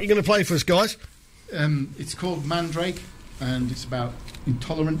next track you're going to play for us, guys? It's called Mandrake, and it's about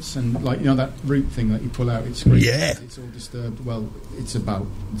intolerance and that root thing that you pull out. It's great. Yeah. It's all disturbed. Well, it's about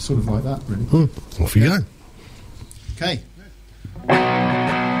sort of like that, really. Off you go. Okay.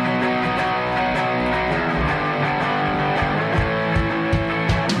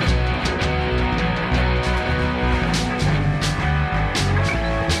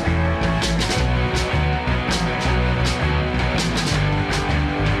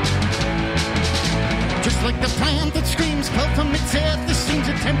 From its earth, there seems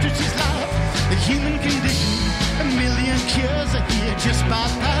a temperature's life. The human condition, a million cures are here. Just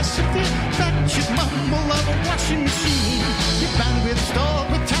bypass of the fractured mumble of a washing machine. Your bandwidth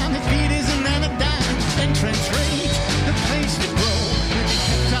stored with tiny feeders and anodyne. Entrance rate, the place to grow.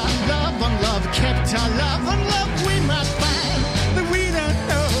 Kept our love on love, kept our love on love. We might find that we don't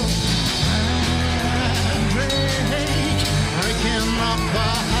know. Breaking up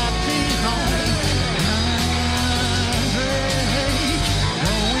our happy home.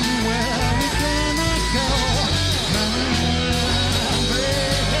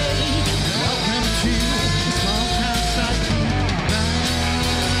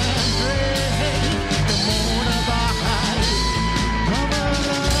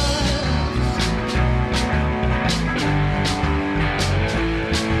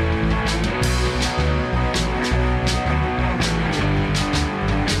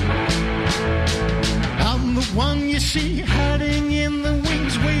 see hiding in the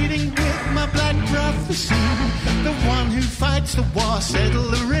wings, waiting with my black prophecy. The one who fights the war, settle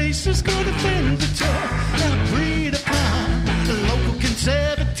the race, is going to defend the tour. Now breed upon the local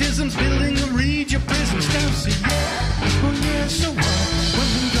conservatism's building a read your prisons. Now see, yeah, oh yeah, so what? When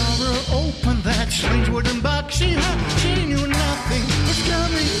Pandora opened that strange wooden box, she knew nothing was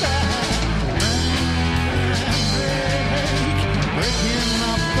coming back. Breaking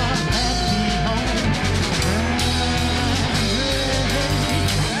up a happy home.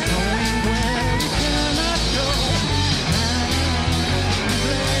 Going where we cannot go.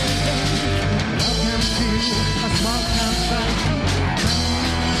 Welcome to a small town site.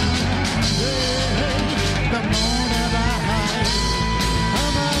 The moon of our height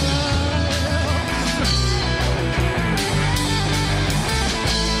of our lives.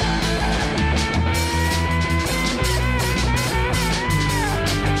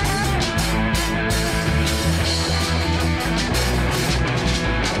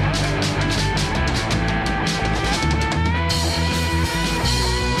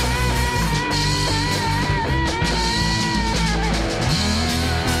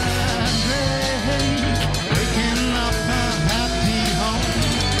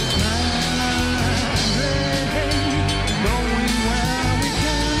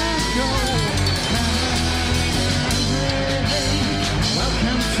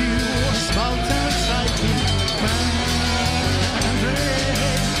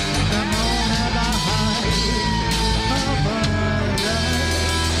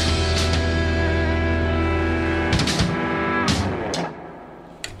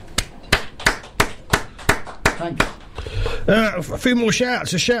 A few more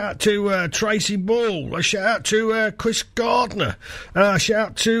shouts. A shout out to Tracy Ball. A shout out to Chris Gardner. A shout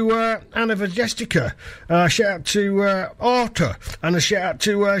out to Anna Vajestica. A shout out to Arthur. And a shout out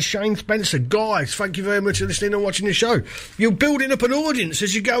to Shane Spencer. Guys, thank you very much for listening and watching the show. You're building up an audience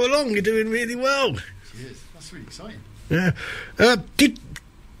as you go along. You're doing really well. Cheers. That's really exciting. Yeah. How do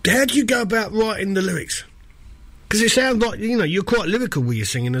you go about writing the lyrics? Because it sounds like, you know, you're quite lyrical with your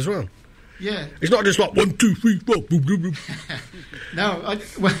singing as well. Yeah. It's not just like 1, 2, 3, 4. Boom, boom, boom. No, I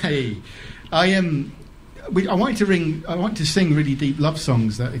wanted to sing really deep love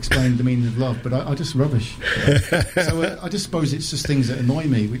songs that explain the meaning of love, but I just rubbish. So I just suppose it's just things that annoy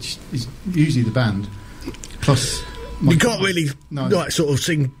me, which is usually the band. Plus, you can't really like sort of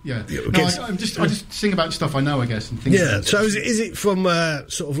sing. Yeah, no, I just sing about stuff I know, I guess. And things. Yeah. So is it from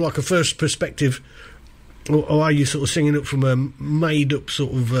sort of like a first perspective? Or are you sort of singing it from a made-up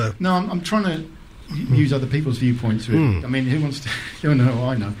sort of... No, I'm trying to use other people's viewpoints. Really. I mean, who wants to... You don't know,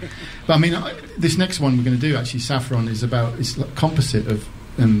 I know. But I mean, this next one we're going to do, actually, Saffron, is about... It's like composite of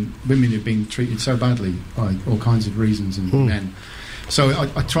women who've been treated so badly by all kinds of reasons and men. So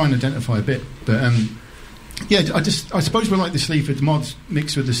I try and identify a bit. But, yeah, I suppose we're like the Sleaford Mods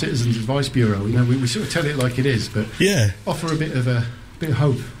mixed with the Citizens Advice Bureau. You know, we sort of tell it like it is, but offer a bit of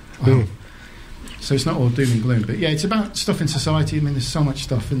hope. So it's not all doom and gloom, but yeah, it's about stuff in society. I mean, there's so much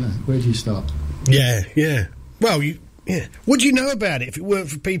stuff in there. Where do you start? Yeah. Well, would you know about it if it weren't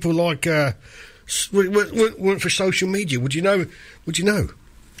for people like weren't for social media? Would you know? You know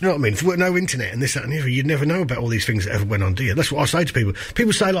what I mean? If there weren't no internet and this, that, and the other, you'd never know about all these things that ever went on, do you? That's what I say to people.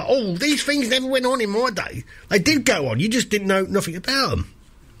 People say like, "Oh, these things never went on in my day." They did go on. You just didn't know nothing about them.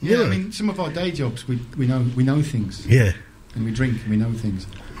 Yeah, I mean, some of our day jobs, we know things. Yeah, and we drink and we know things.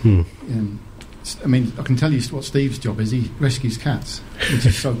 I mean, I can tell you what Steve's job is. He rescues cats, which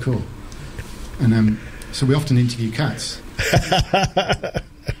is so cool. And so we often interview cats.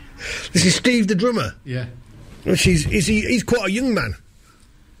 This is Steve the drummer. Yeah. Which he's quite a young man.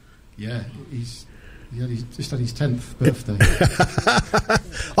 Yeah, he's just had his 10th birthday.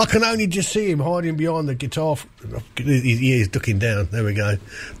 I can only just see him hiding behind the guitar. His ears ducking down. There we go.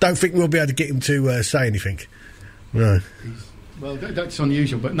 Don't think we'll be able to get him to say anything. No. Well, that's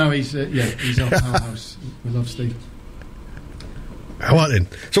unusual, but no, he's our house. We love Steve. All right then.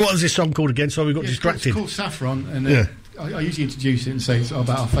 So what was this song called again? So we got distracted. It's called Saffron, and I usually introduce it and say it's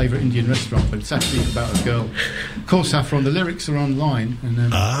about our favourite Indian restaurant, but it's actually about a girl called Saffron. The lyrics are online. And,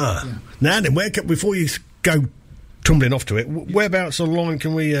 Now then, before you go tumbling off to it, whereabouts online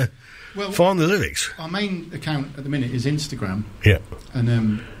can we find the lyrics? Our main account at the minute is Instagram. Yeah.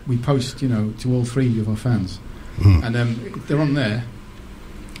 And we post, to all 3 of our fans. And they're on there,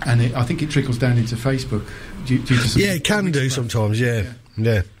 and I think it trickles down into Facebook due to some... Yeah, it can do sometimes, yeah.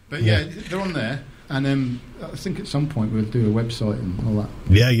 But they're on there, and I think at some point we'll do a website and all that.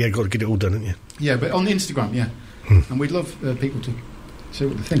 Yeah, got to get it all done, haven't you? Yeah, but on Instagram, and we'd love people to see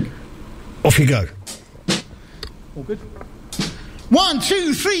what they think. Off you go. All good? 1,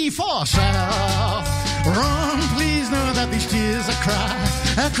 2, 3, 4, South. Run, please. please know that these tears I cry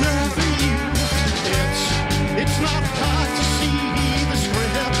for you. It's not hard to see the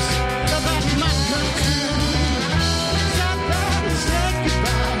scripts that might come true. Somebody said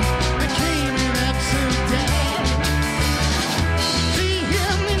goodbye, became an absent dad. See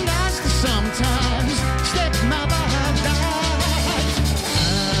him in nice to sometimes stepmother died.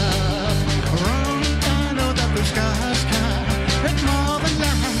 Wrong, I know that the skies can't more than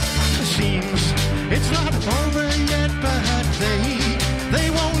light. It seems it's not over yet, but they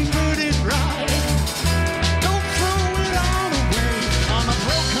won't put it right. Don't throw it all away on a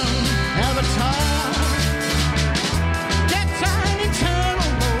broken avatar. Get an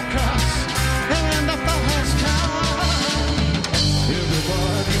eternal locus and a fast car.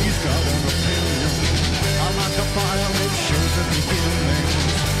 Everybody's got an opinion. I'm like a fire, it shows at the beginning.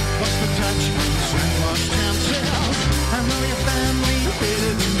 What's the attachments and lost chances? I know your family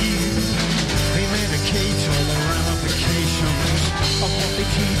better than you. They medicate all the ramifications of what they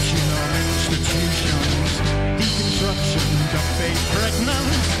teach in our institutions. Deconstruction, got fake pregnant.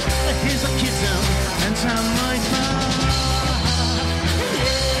 Here's a kitten and time might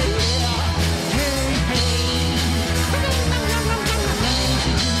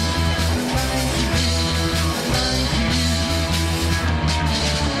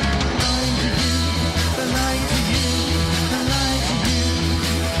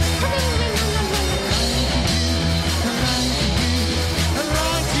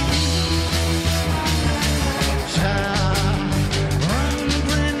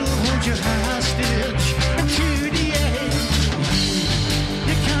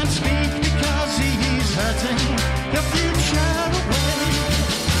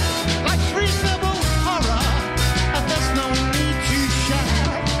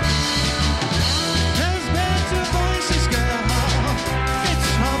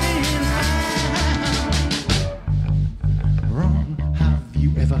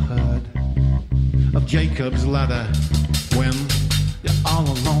Jacob's ladder. When you're all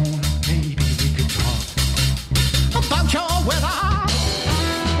alone, maybe we could talk about your weather.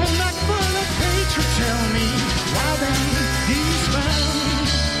 And that full of hatred, tell me why then do you spend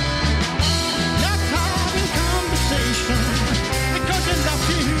not having conversation because you love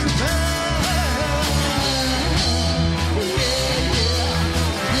too bad.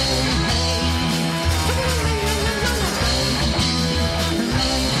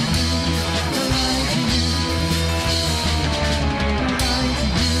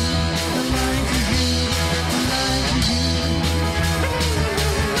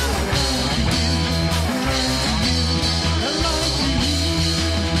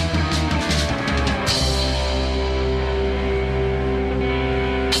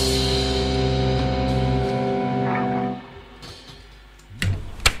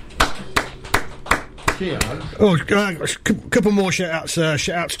 Oh, a couple more shout-outs.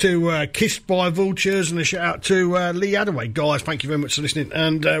 Shout-outs to Kissed by Vultures and a shout-out to Lee Adaway. Guys, thank you very much for listening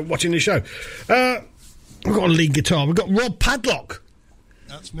and watching the show. We've got a lead guitar. We've got Rob Padlock.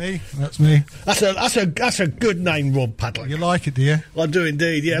 That's me. That's a good name, Rob Padlock. You like it, do you? I do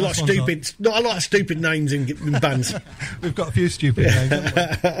indeed, yeah. I like stupid. No, I like stupid names in bands. We've got a few stupid names,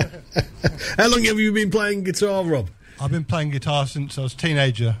 haven't we? How long have you been playing guitar, Rob? I've been playing guitar since I was a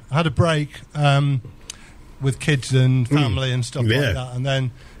teenager. I had a break with kids and family and stuff like that, and then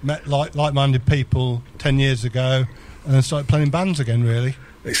met like-minded people 10 years ago, and then started playing bands again, really.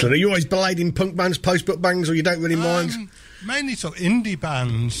 Excellent. Are you always played in punk bands, post-book bands, or you don't really mind? Mainly sort of indie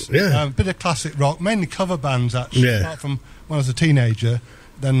bands, yeah. A bit of classic rock, mainly cover bands, actually, apart from when I was a teenager.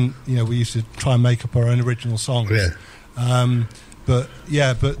 Then, we used to try and make up our own original songs. Yeah. But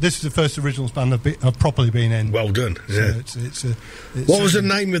this is the first originals band I've properly been in. Well done. Yeah. So it's what was the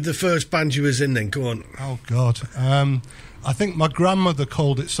name of the first band you was in then? Go on. Oh God. I think my grandmother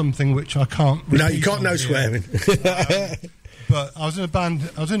called it something which I can't. No, you can't. No swearing. But I was in a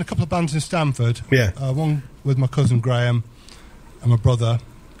band. I was in a couple of bands in Stamford. Yeah. One with my cousin Graham and my brother,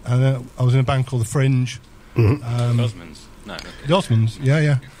 and then I was in a band called The Fringe. Mm-hmm. Osmonds. No. Okay. The Osmonds.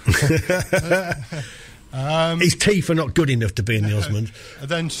 Yeah. His teeth are not good enough to be in the Osmonds. And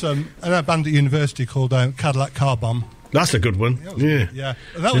then a band at university called Cadillac Car Bomb. That's a good one. Yeah.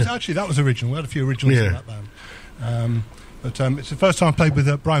 And that was original. We had a few originals in that band. But it's the first time I played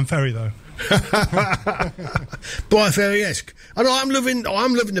with Brian Ferry, though. Brian Ferry-esque. And I'm loving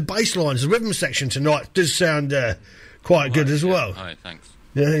the bass lines. The rhythm section tonight does sound quite good as well. All right, thanks.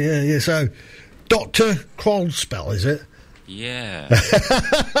 Yeah. So, Dr. Krollspell, is it? Yeah.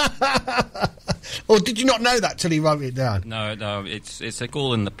 Or did you not know that till he wrote it down? No, it's like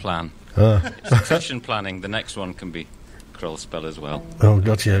all in the plan. Ah. Succession planning. The next one can be roll spell as well. Oh,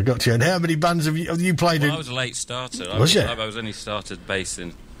 gotcha. And how many bands have you played in? I was a late starter. I was only started bass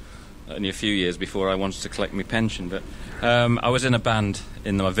in only a few years before I wanted to collect my pension. But I was in a band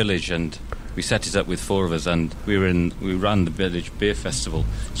in my village, and we set it up with 4 of us, and we ran the village beer festival.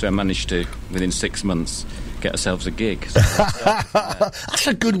 So I managed to, within 6 months, get ourselves a gig. So, that's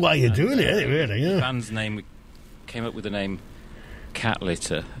a good way of doing it, really. Yeah. The band's name, we came up with the name Cat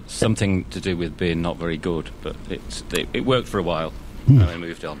Litter, something to do with being not very good, but it worked for a while, and then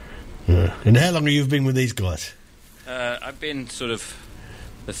moved on. Yeah. And how long have you been with these guys? I've been sort of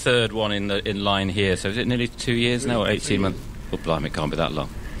the third one in line here, so is it nearly 2 years now, or 18 months? Oh, blimey, it can't be that long.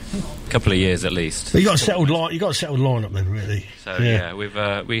 A couple of years at least. But you got a settled lineup then, really. So yeah,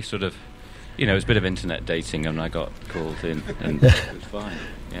 we sort of, it was a bit of internet dating, and I got called in, and it was fine.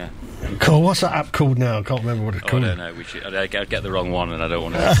 Yeah. Cool. What's that app called now? I can't remember what it's called. I don't know. I'd get the wrong one, and I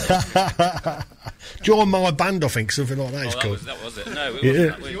don't want to. Join My Band, I think, something like that. It's called. That was it. No, it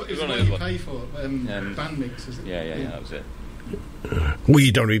wasn't. It was one you pay for. Band mix, is it? Yeah, that was it. Well,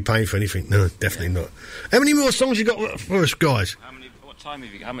 you don't really pay for anything. No, definitely not. How many more songs you got for us, guys? How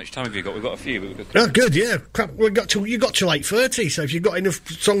much time have you got? We've got a few. Oh, good. Yeah. Crap. You got till 8:30. So if you've got enough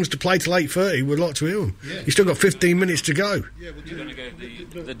songs to play till 8:30, we'd like to hear them. Yeah. You still got 15 minutes to go. Yeah, you're going to go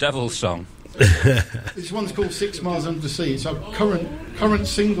the Devil's song. This one's called 6 Miles Under the Sea. It's our current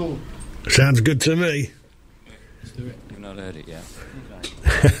single. Sounds good to me. Let's do it. You've not heard it yet.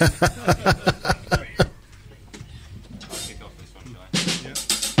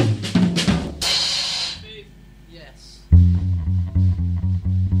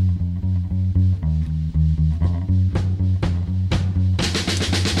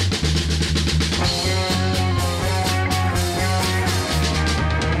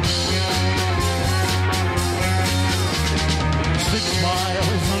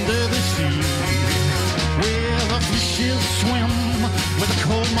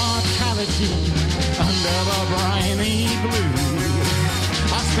 Under the briny blue,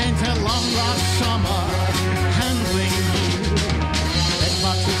 I spent a long last summer handling you. At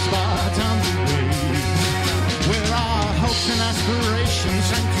much a spot on the waves, where our hopes and aspirations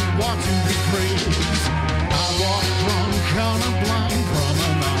sank to water we praise. I walked drunk on a blind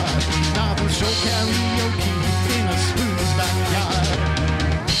promenade, nothing so karaoke in a spoon's backyard.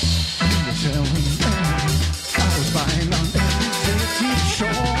 You were telling me I was buying on every dirty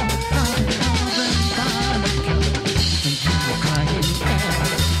shore.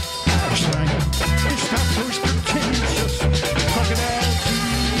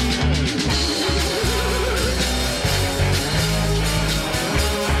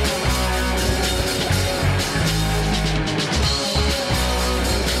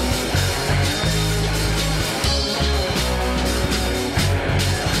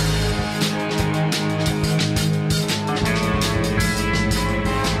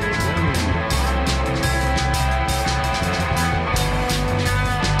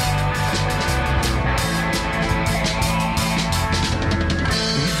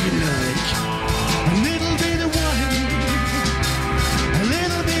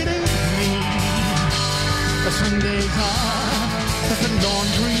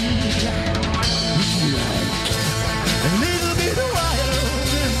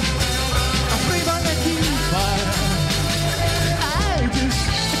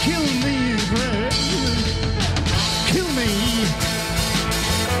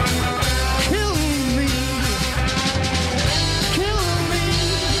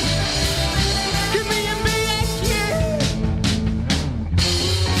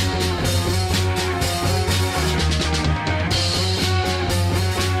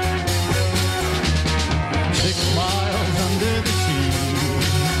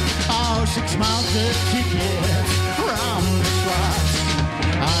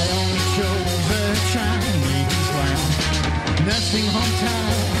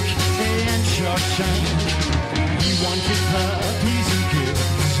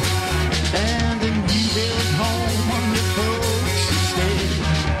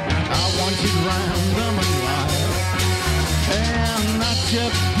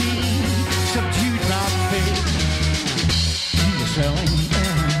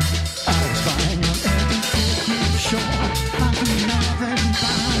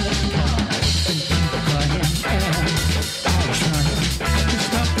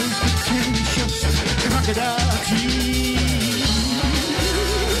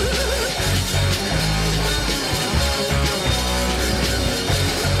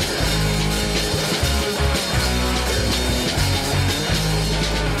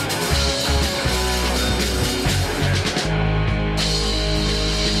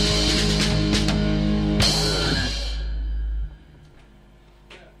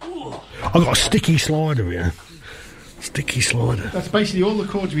 I've got a sticky slider here. Sticky slider. That's basically all the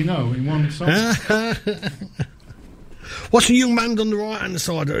chords we know in one song. What's the young man on the right-hand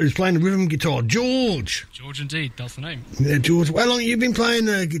side who's playing the rhythm guitar? George. George, indeed. That's the name. Yeah, George. How long have you been playing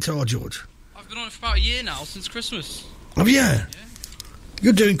guitar, George? I've been on it for about a year now, since Christmas. Oh, yeah? Yeah.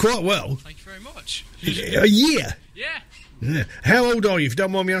 You're doing quite well. Thank you very much. A year? Yeah. How old are you, if you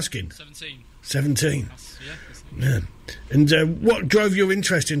don't mind me asking? 17. 17? Yeah. And what drove your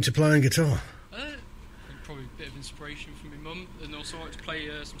interest into playing guitar? Probably a bit of inspiration from my mum, and also I like to play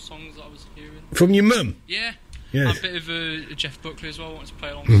some songs that I was hearing. From your mum? Yeah. Yeah. I'm a bit of a Jeff Buckley as well. I wanted to play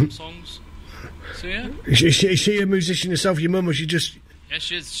along with some songs. So yeah. Is she a musician herself, your mum, or she just... Yeah,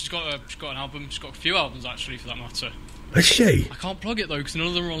 she is. She's got an album. She's got a few albums, actually, for that matter. Is she? I can't plug it, though, because none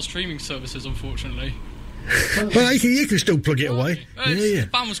of them are on streaming services, unfortunately. Well, you can still plug it away. The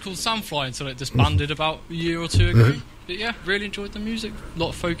band was called Sandfly until it disbanded about a year or two ago. But yeah, really enjoyed the music. A lot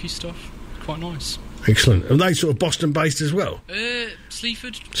of folky stuff. Quite nice. Excellent. Are they sort of Boston-based as well?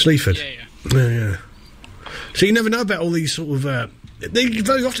 Sleaford. Sleaford? Yeah. So you never know about all these sort of...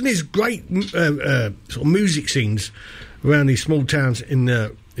 very often there's great sort of music scenes around these small towns in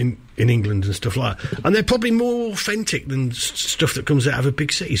England and stuff like that. And they're probably more authentic than stuff that comes out of a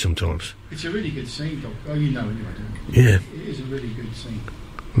big city sometimes. It's a really good scene, Doc. Oh, you know anyway, don't you? Yeah. It is a really good scene.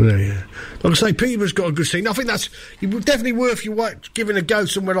 Yeah. Like I say, Peterborough's got a good scene. I think that's definitely worth you giving a go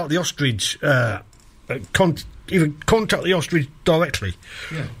somewhere like the Ostrich. Even contact the Ostrich directly.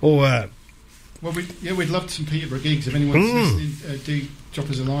 Yeah. Or... Well, we'd love some Peterborough gigs. If anyone's listening, do drop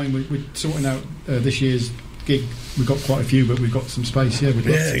us a line. We're sorting out this year's gig. We've got quite a few, but we've got some space. Yeah, we'd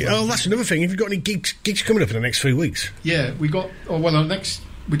love to. Oh, that's another thing. Have you got any gigs coming up in the next 3 weeks? Yeah, we got.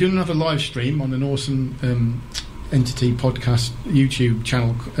 We're doing another live stream on an awesome Entity podcast YouTube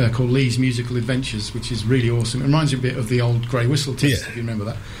channel called Lee's Musical Adventures, which is really awesome. It reminds me a bit of the old Grey Whistle test, if you remember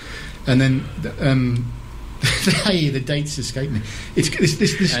that. And then. The dates escape me. It's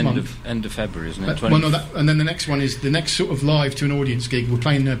this month. End of February, isn't it? And then the next one is the next sort of live to an audience gig. We're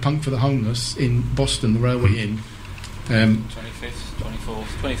playing Punk for the Homeless in Boston, the Railway Inn. 25th, 24th,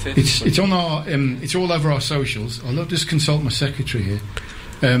 25th. It's on our. It's all over our socials. I'll just consult my secretary here.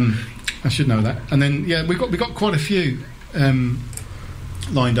 I should know that. And then we got quite a few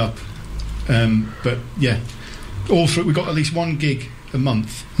lined up. But yeah, all through we've got at least one gig a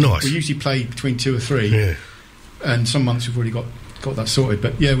month. Nice. We usually play between 2 or 3. Yeah. And some months we've already got that sorted.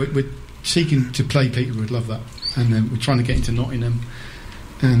 But yeah, we're seeking to play Peterborough. We'd love that. And we're trying to get into Nottingham.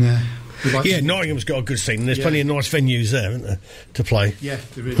 And Nottingham's got a good scene. There's plenty of nice venues there, isn't there, to play? Yeah,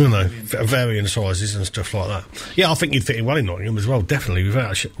 there is. Varying sizes and stuff like that. Yeah, I think you'd fit in well in Nottingham as well, definitely,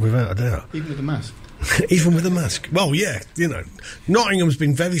 without a doubt. Even with the mask. Even with the mask. Well, yeah, Nottingham's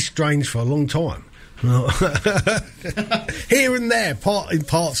been very strange for a long time. Here and there,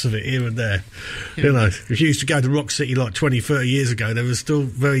 parts of it, here and there. Yeah. If you used to go to Rock City like 20, 30 years ago, there was still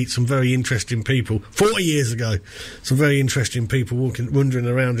some very interesting people. 40 years ago, some very interesting people wandering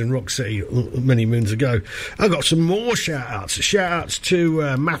around in Rock City many moons ago. I got some more shout-outs. Shout-outs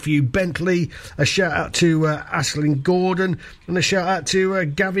to Matthew Bentley, a shout-out to Aisling Gordon, and a shout-out to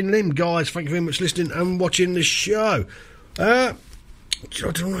Gavin Lim. Guys, thank you very much for listening and watching the show. Do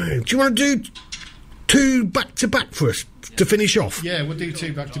you want to do 2 back-to-back for us to finish off? Yeah, we'll do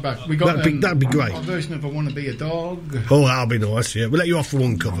 2 back-to-back. We got that'd be great. Our version of I Want to Be a Dog. Oh, that'll be nice. Yeah, we'll let you off for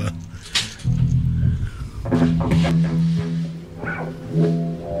one cover.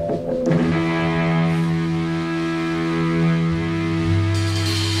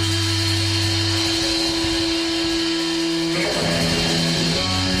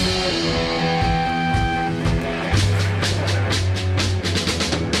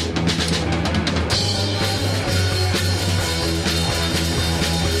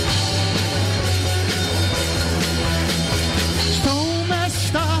 So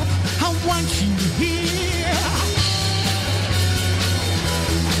messed up, I want you here.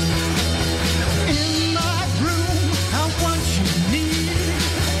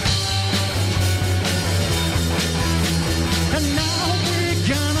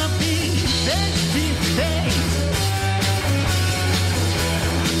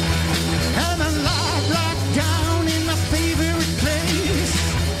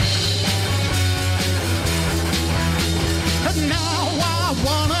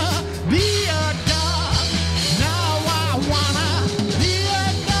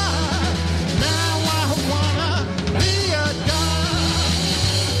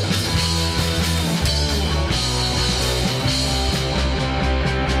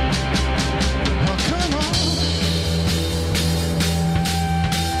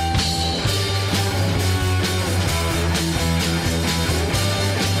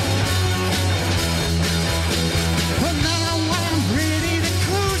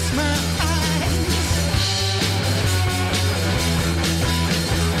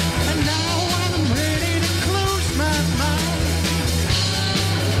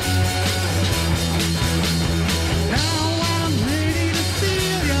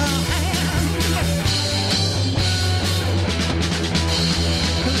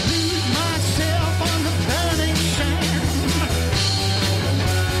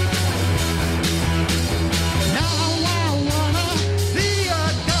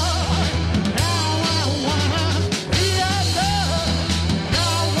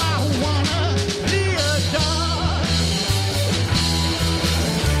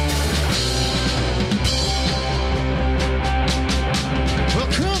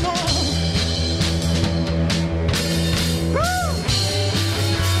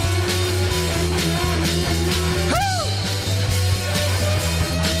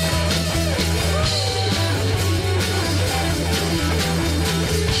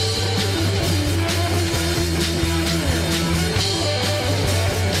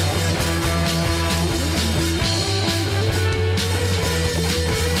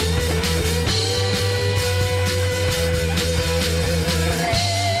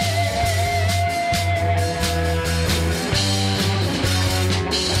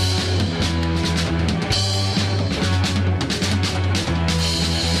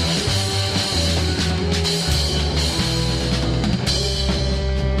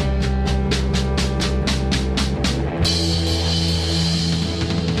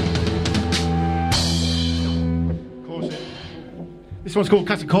 This one's called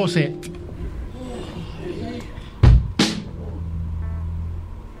Classic Corset.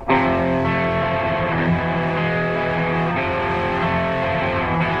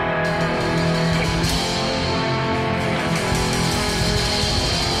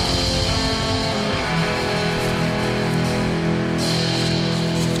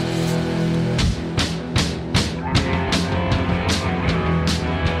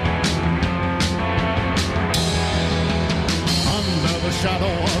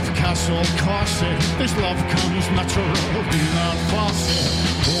 This love comes natural, do not force it.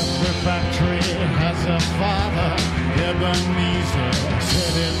 Every factory has a father. Ebenezer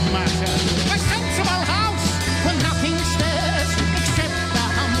said it matters. A sensible house where nothing stares except the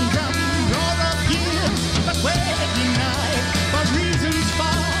humdrum roar of years. But we're denied by reasons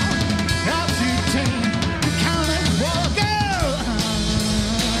far out to tame the counted war girl.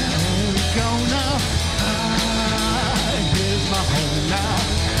 Here we go now. Here's my home now.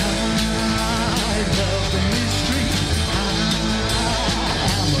 I love the mystery.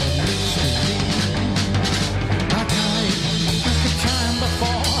 I'm a mystery. I died just the time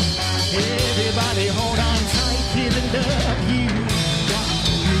before. Everybody hold on tight, give it love you.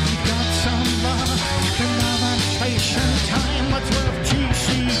 You got some love, and space and time. What's worth to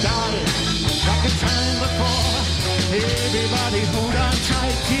she died like a time before. Everybody hold on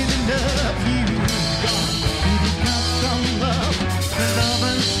tight, give it love you. You got some love,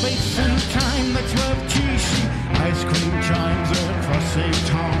 and space and time. That's worth cheesy. Ice cream chimes across a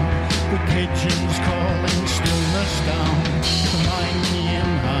town. The pigeons calling stillness down. The mighty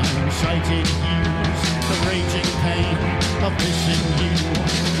and high-sighted hues. The raging pain of missing you.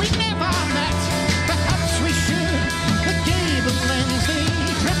 We never met, perhaps we should. The gable lens they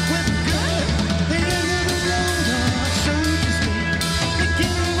trip with good. The end of the road, so to speak. The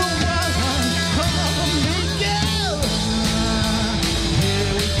gable was on the girl.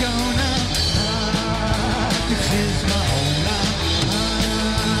 Here we go now. This is my home now.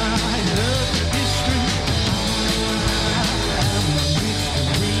 I love the history. I'm a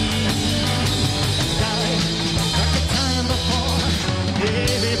mystery. Died like a time before.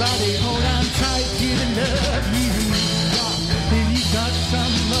 Everybody hold on tight to the love you got. If you got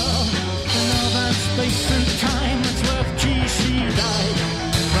some love and space and time, that's worth she died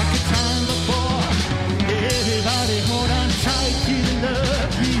like a time before. Everybody hold on tight to the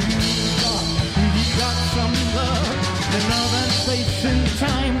love you got. If you got some love and space and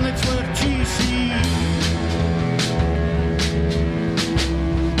time, that's worth cheesy.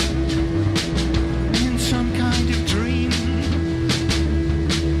 In some kind of dream,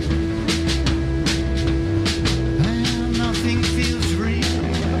 and nothing feels real.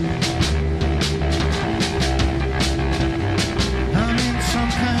 I'm in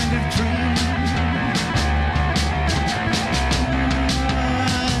some kind of dream.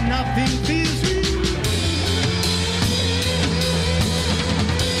 Nothing feels real.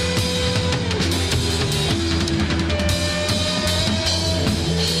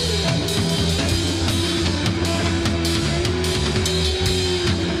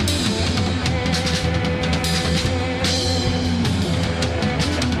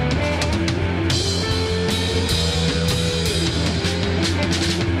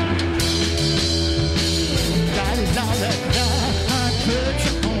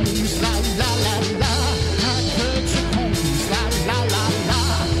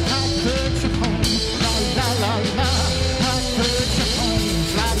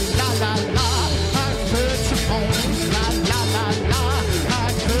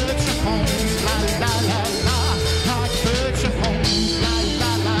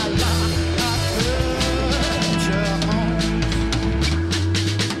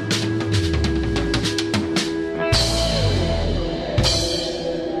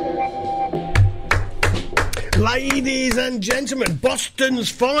 Ladies and gentlemen, Boston's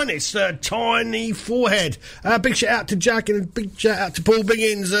finest, Tiny Forehead. Big shout out to Jack and a big shout out to Paul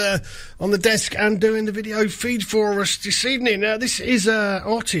Biggins on the desk and doing the video feed for us this evening. This is an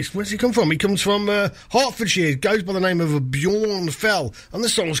artist. Where's he come from? He comes from Hertfordshire. Goes by the name of Bjorn Felle, and the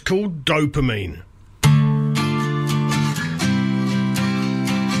song's called Dopamine.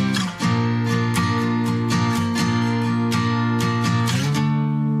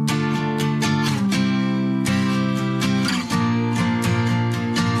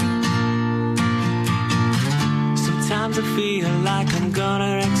 I feel like I'm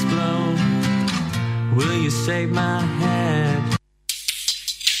gonna explode. Will you save my head?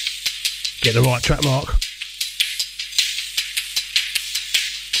 Get the right track, Mark.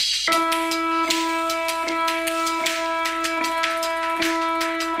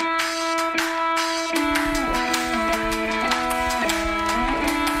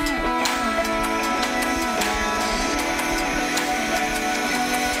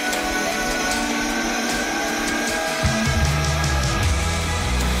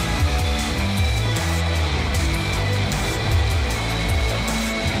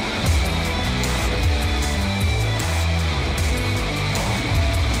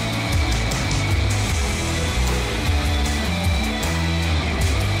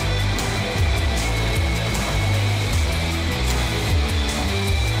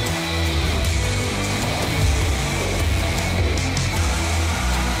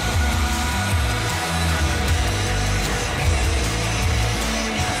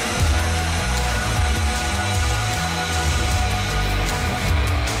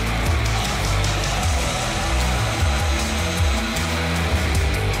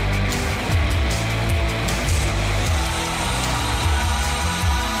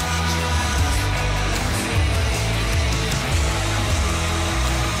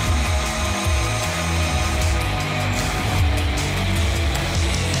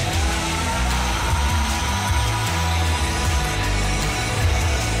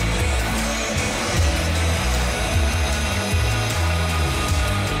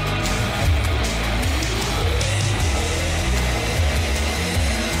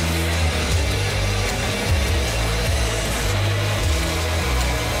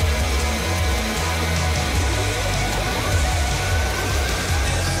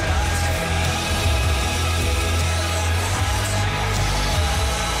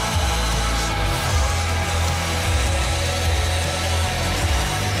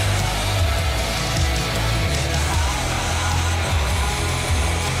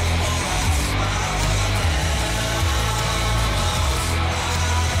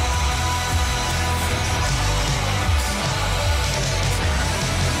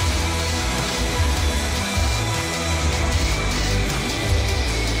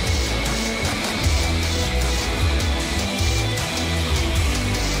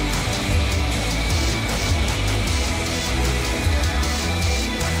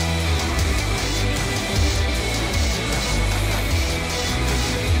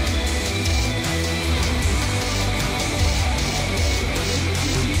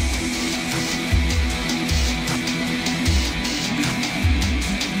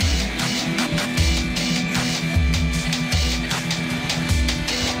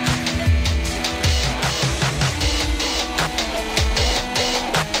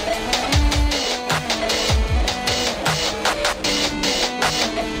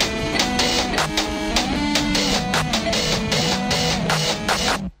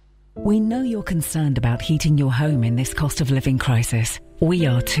 We know you're concerned about heating your home in this cost of living crisis. We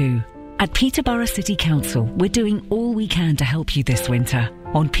are too. At Peterborough City Council, we're doing all we can to help you this winter.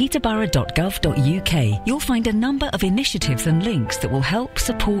 On peterborough.gov.uk, you'll find a number of initiatives and links that will help,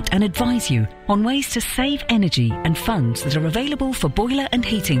 support and advise you on ways to save energy and funds that are available for boiler and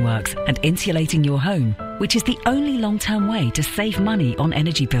heating works and insulating your home, which is the only long-term way to save money on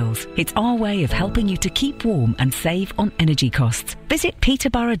energy bills. It's our way of helping you to keep warm and save on energy costs. Visit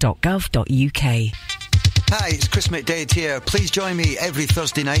peterborough.gov.uk. Hi, it's Chris McDade here. Please join me every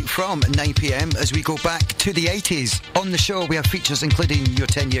Thursday night from 9pm as we go back to the 80s. On the show, we have features including your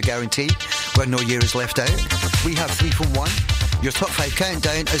 10-year guarantee, where no year is left out. We have 3 from 1, your top 5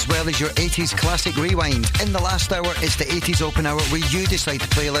 countdown, as well as your 80s classic rewind. In the last hour, it's the 80s open hour where you decide the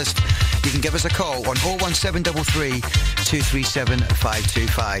playlist. You can give us a call on 01733 237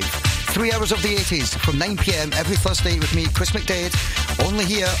 525. 3 hours of the 80s from 9pm every Thursday with me, Chris McDade, only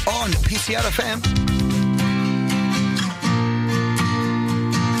here on PCR FM.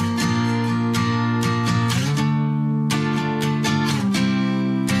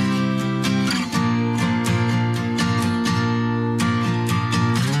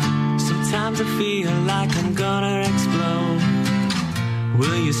 Sometimes I feel like I'm gonna explode.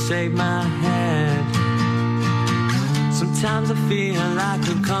 Will you save my head? Sometimes I feel I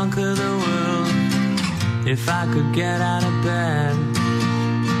could conquer the world if I could get out of bed.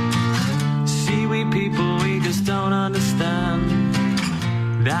 See, we people, we just don't understand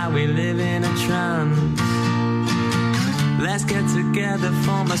that we live in a trance. Let's get together,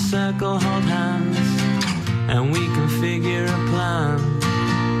 form a circle, hold hands, and we can figure a plan.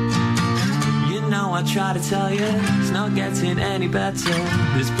 No, I try to tell you, it's not getting any better.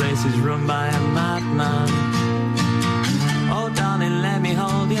 This place is run by a madman. Oh, darling, let me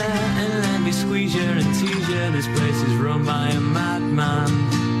hold you, and let me squeeze you and tease you. This place is run by a madman.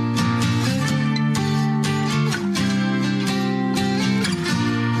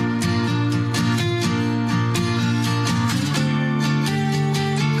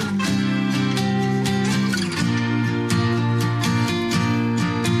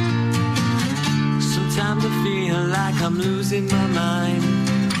 I'm losing my mind.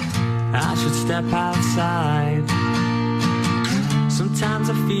 I should step outside. Sometimes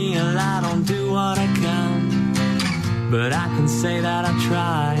I feel I don't do what I can, but I can say that I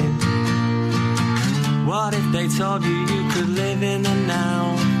tried. What if they told you you could live in the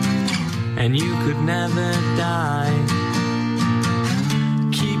now and you could never die?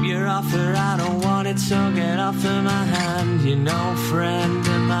 Keep your offer, I don't want it, so get off of my hand. You're no friend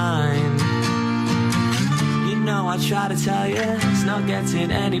of mine. No, I try to tell you, it's not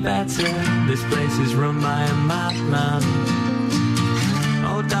getting any better. This place is run by a madman.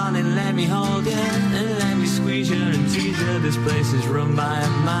 Oh, darling, let me hold you, and let me squeeze you and tease you. This place is run by a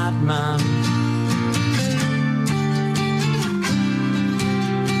madman.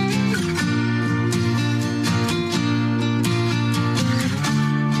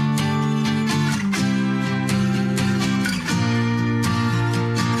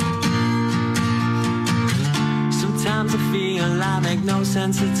 Sometimes I feel I make no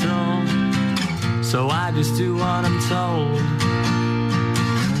sense at all, so I just do what I'm told.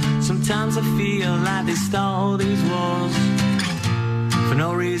 Sometimes I feel like they stole these wars for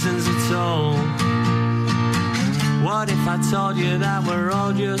no reasons at all. What if I told you that we're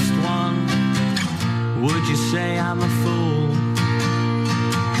all just one? Would you say I'm a fool?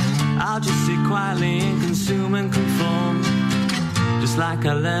 I'll just sit quietly and consume and conform, just like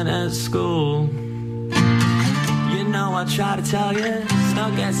I learned at school. You know, I try to tell you, it's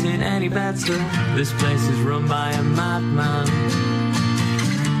not getting any better. This place is run by a madman.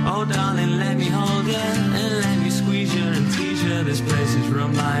 Oh, darling, let me hold you, and let me squeeze you and tease you. This place is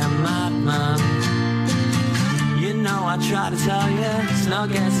run by a madman. You know, I try to tell you, it's not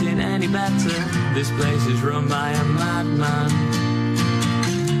getting any better. This place is run by a madman.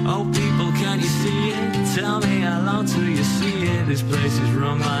 Oh, people, can you see it? Tell me how long till you see it. This place is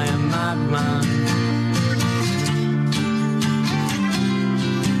run by a madman.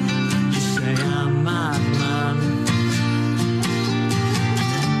 I'm a madman.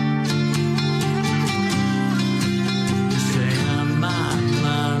 You say I'm a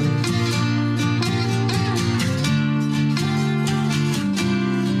madman.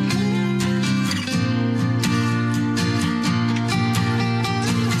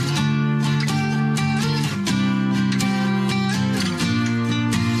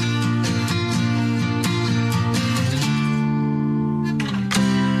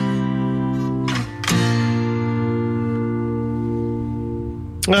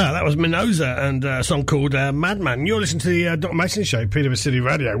 That was Mimosa and a song called Madman. You're listening to the Docmason Show, Peterborough City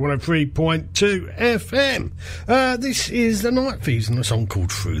Radio, 103.2 FM. This is the Night Thieves and a song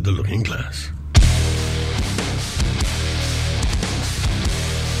called Through the Looking Glass.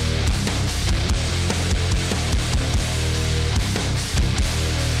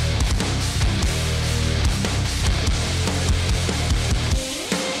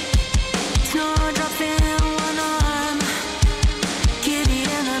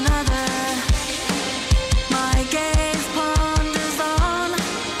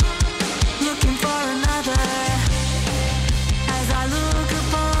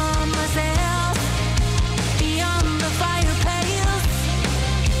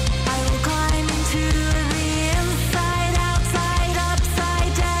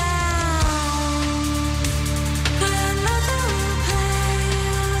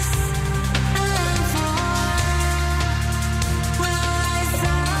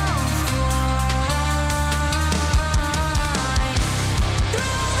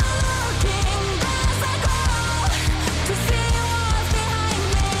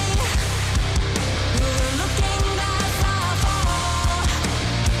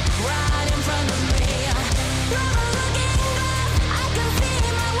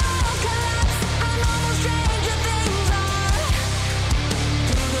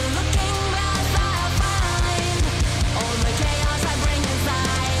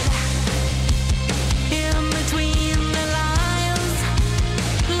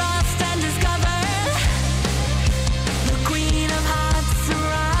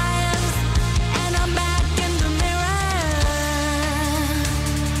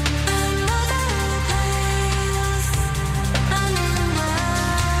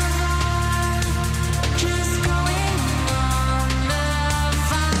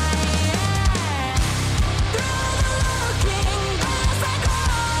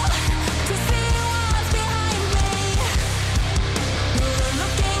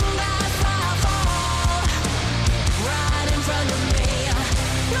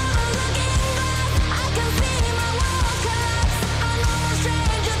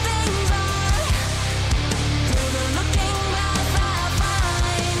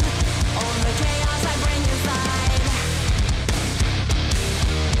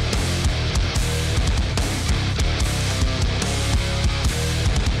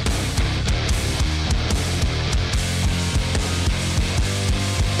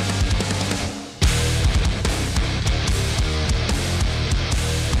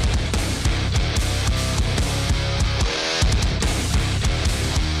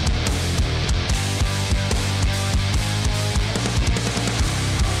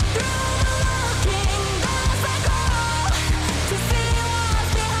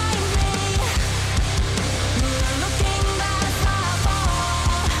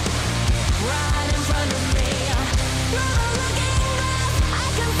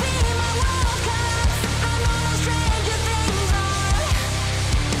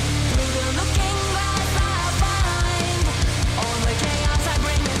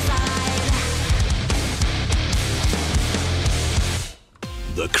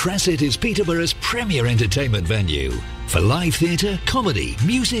 Cresset is Peterborough's premier entertainment venue for live theatre, comedy,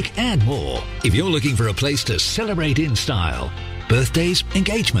 music and more. If you're looking for a place to celebrate in style, birthdays,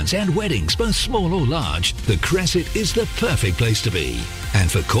 engagements and weddings, both small or large, the Cresset is the perfect place to be.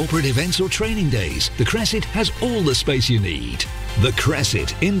 And for corporate events or training days, the Cresset has all the space you need. The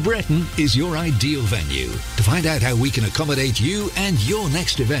Cresset in Breton is your ideal venue. To find out how we can accommodate you and your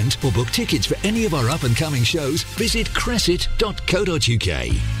next event or book tickets for any of our up-and-coming shows, visit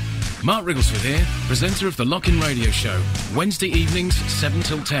cresset.co.uk. Mark Rigglesworth here, presenter of the Lock-In Radio Show, Wednesday evenings 7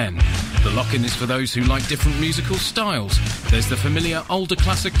 till 10. The Lock-In is for those who like different musical styles. There's the familiar older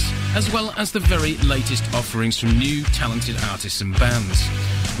classics, as well as the very latest offerings from new talented artists and bands.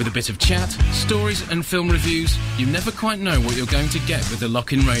 With a bit of chat, stories and film reviews, you never quite know what you're going to get with the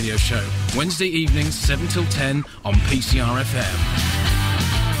Lock-In Radio Show, Wednesday evenings 7 till 10 on PCR FM.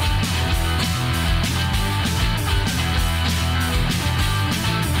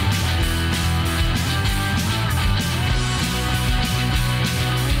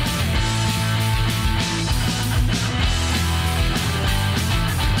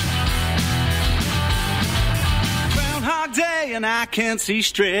 And I can't see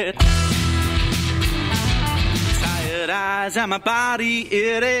straight. Tired eyes and my body,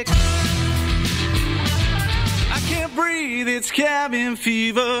 it aches. I can't breathe, it's cabin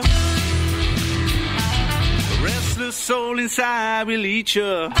fever. A restless soul inside will eat you.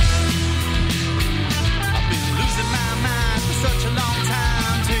 I've been losing my mind for such a long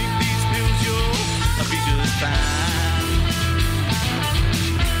time. Take these pills, I'll be just fine.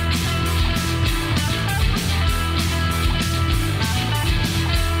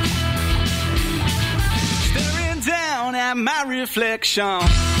 reflection.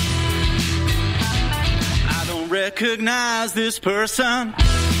 I don't recognize this person.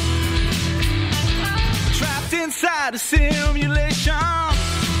 Trapped inside a simulation.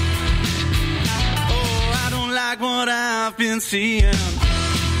 Oh, I don't like what I've been seeing.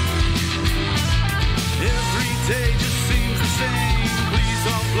 Every day just seems the same. Please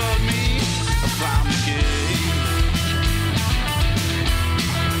upload me from the game.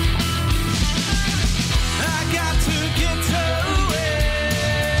 I got to get away,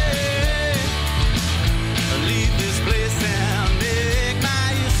 leave this place and make my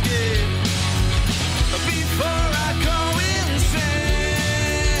escape before I go insane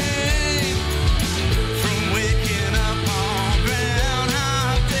from waking up on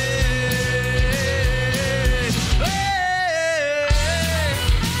Groundhog Day.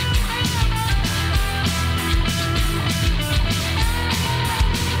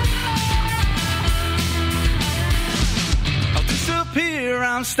 I'll disappear,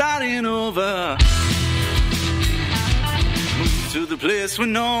 I'm starting over. Move to the place where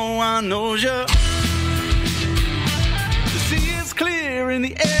no one knows you. The sea is clear and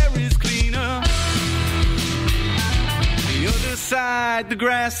the air is cleaner. The other side, the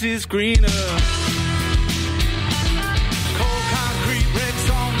grass is greener. Cold concrete wrecks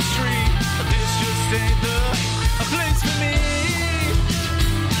on the street. This just ain't the place for me.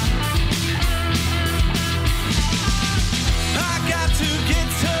 I got to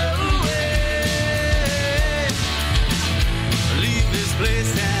get away, leave this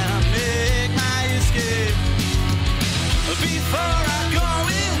place and make my escape before I go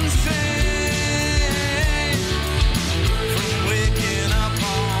insane from waking up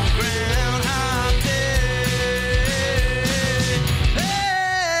on Groundhog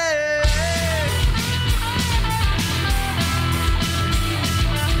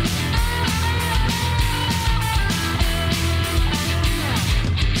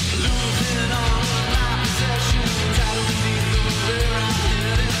losing all of my possessions. I don't need to know where I'm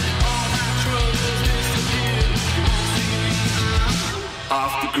headed. All my troubles disappear. You won't see me, I'm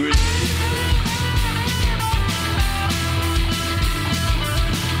off the grid.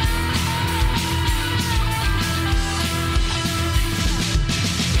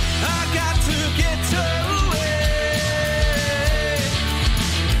 I got to get away,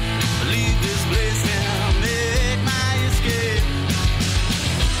 leave this place and make my escape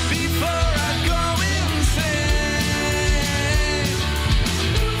before I go insane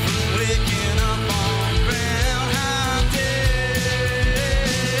from waking up on Groundhog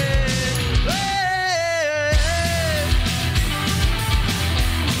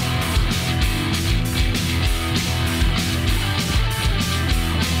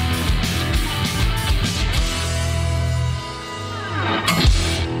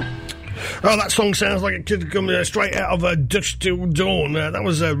Oh, that song sounds like it could come straight out of Dusk Till Dawn. That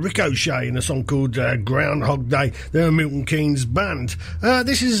was Ricochet in a song called Groundhog Day. They're Milton Keynes band.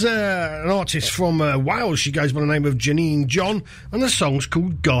 This is an artist from Wales. She goes by the name of Janine John, and the song's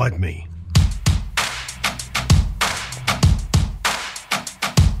called Guide Me.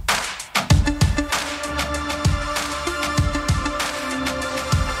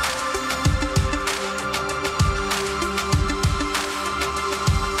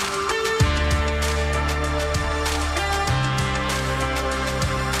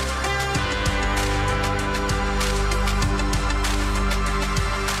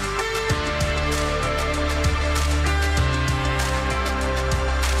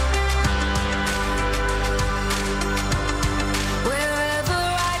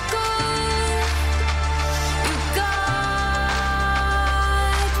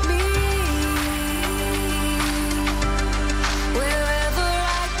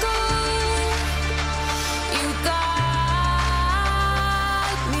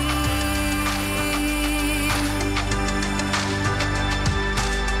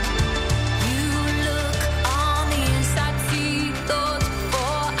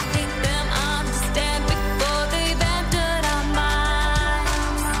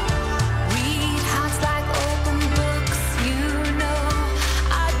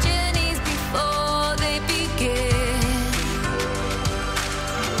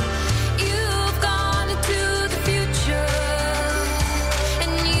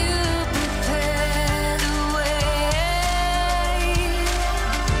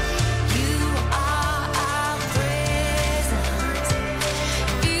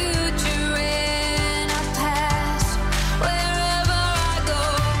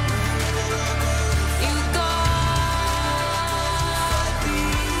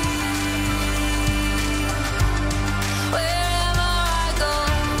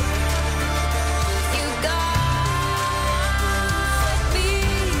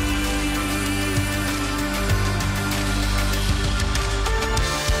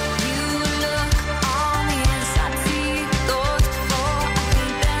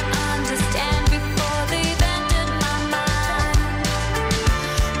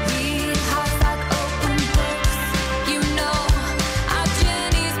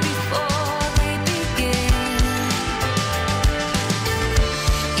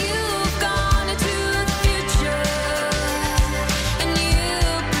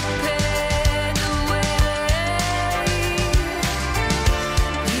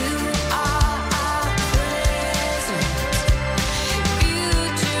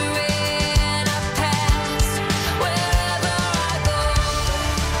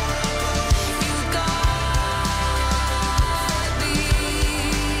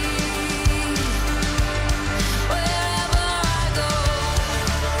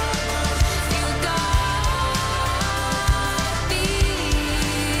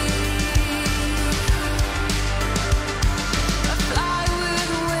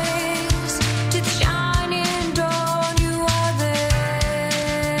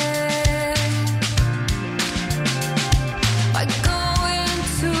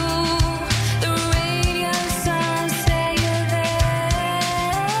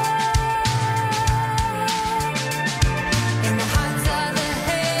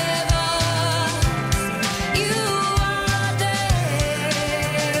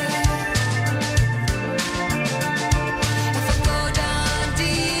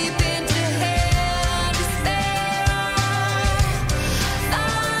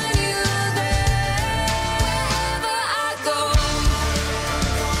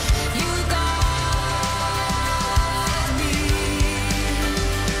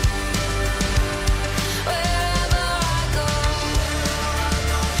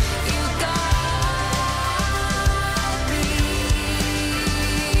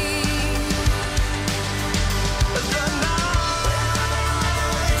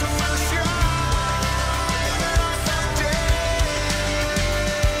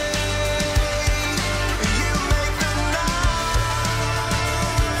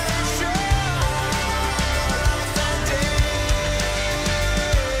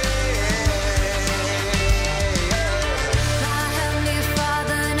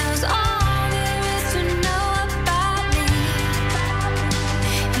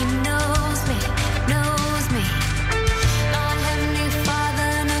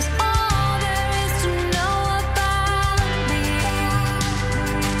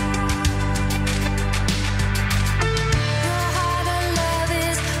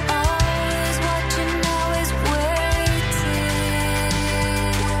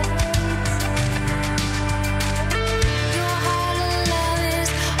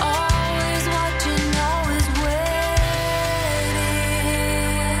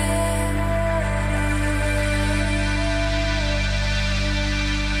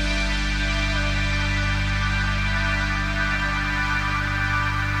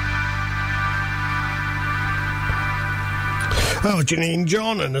 Oh, Janine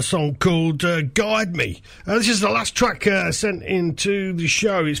John and a song called Guide Me. This is the last track sent into the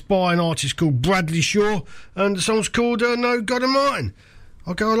show. It's by an artist called Bradley Shaw, and the song's called No God of Mine.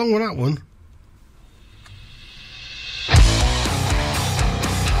 I'll go along with that one.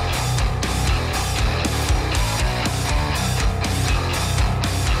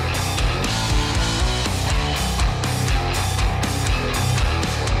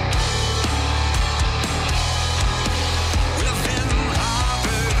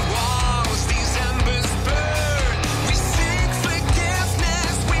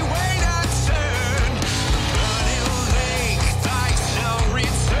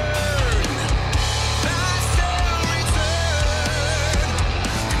 Return.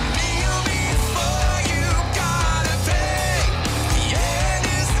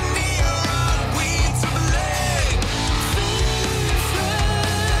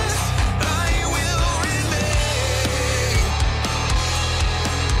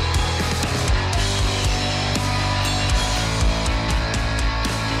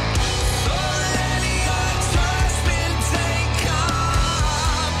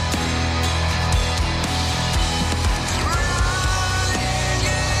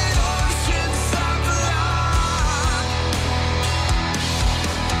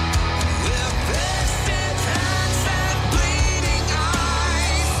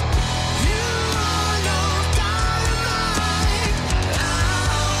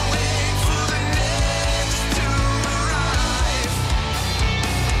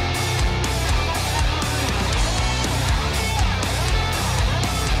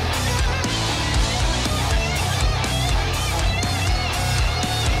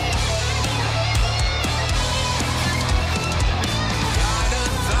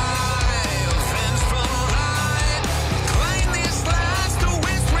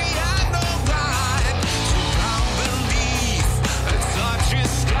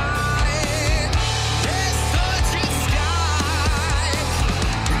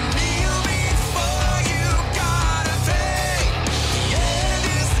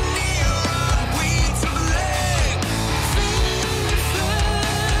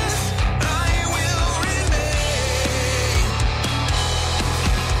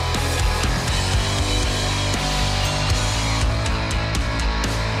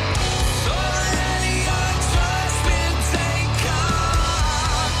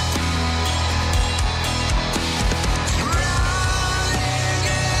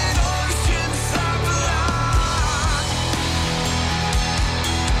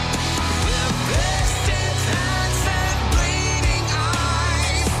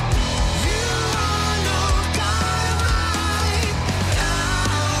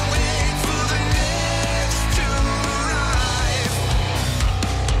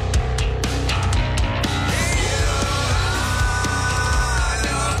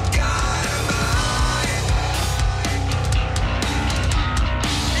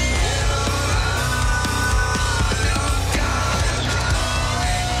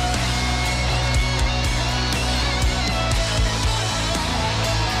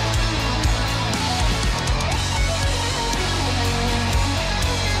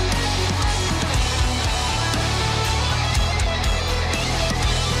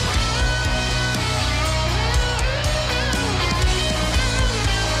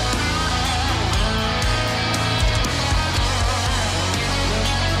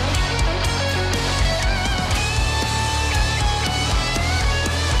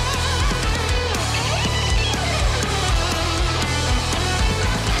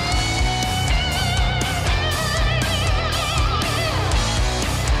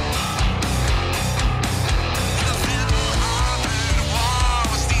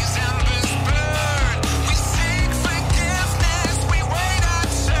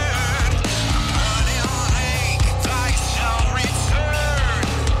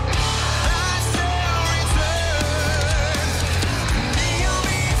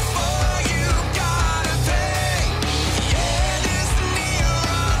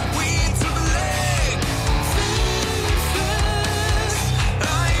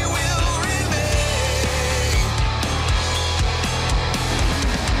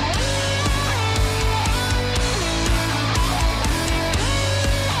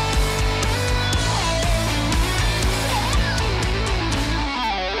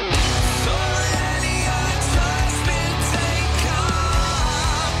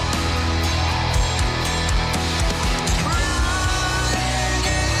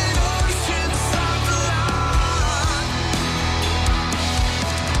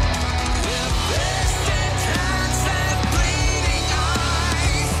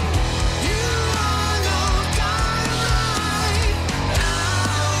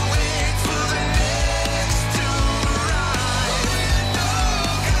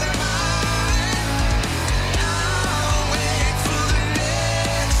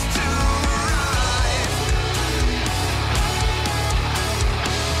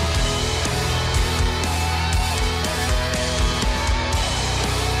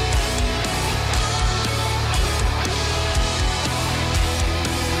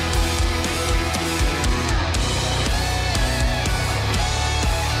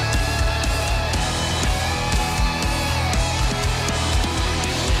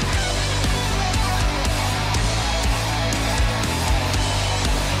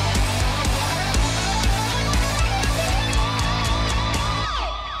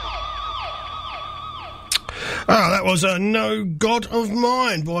 was No God of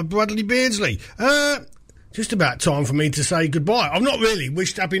Mine by Bradley Beardsley. Just about time for me to say goodbye. I've not really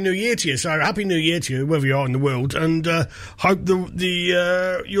wished Happy New Year to you, so Happy New Year to you, wherever you are in the world, and hope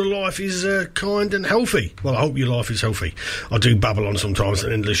your life is kind and healthy. Well, I hope your life is healthy. I do babble on sometimes at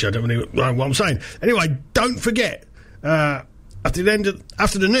the end of the show, I don't really know what I'm saying. Anyway, don't forget, after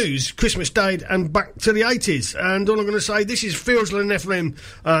the news, Christmas Day and back to the 80s. And all I'm going to say, this is Fields and Nephilim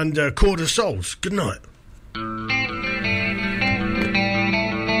and Chord of Souls. Good night.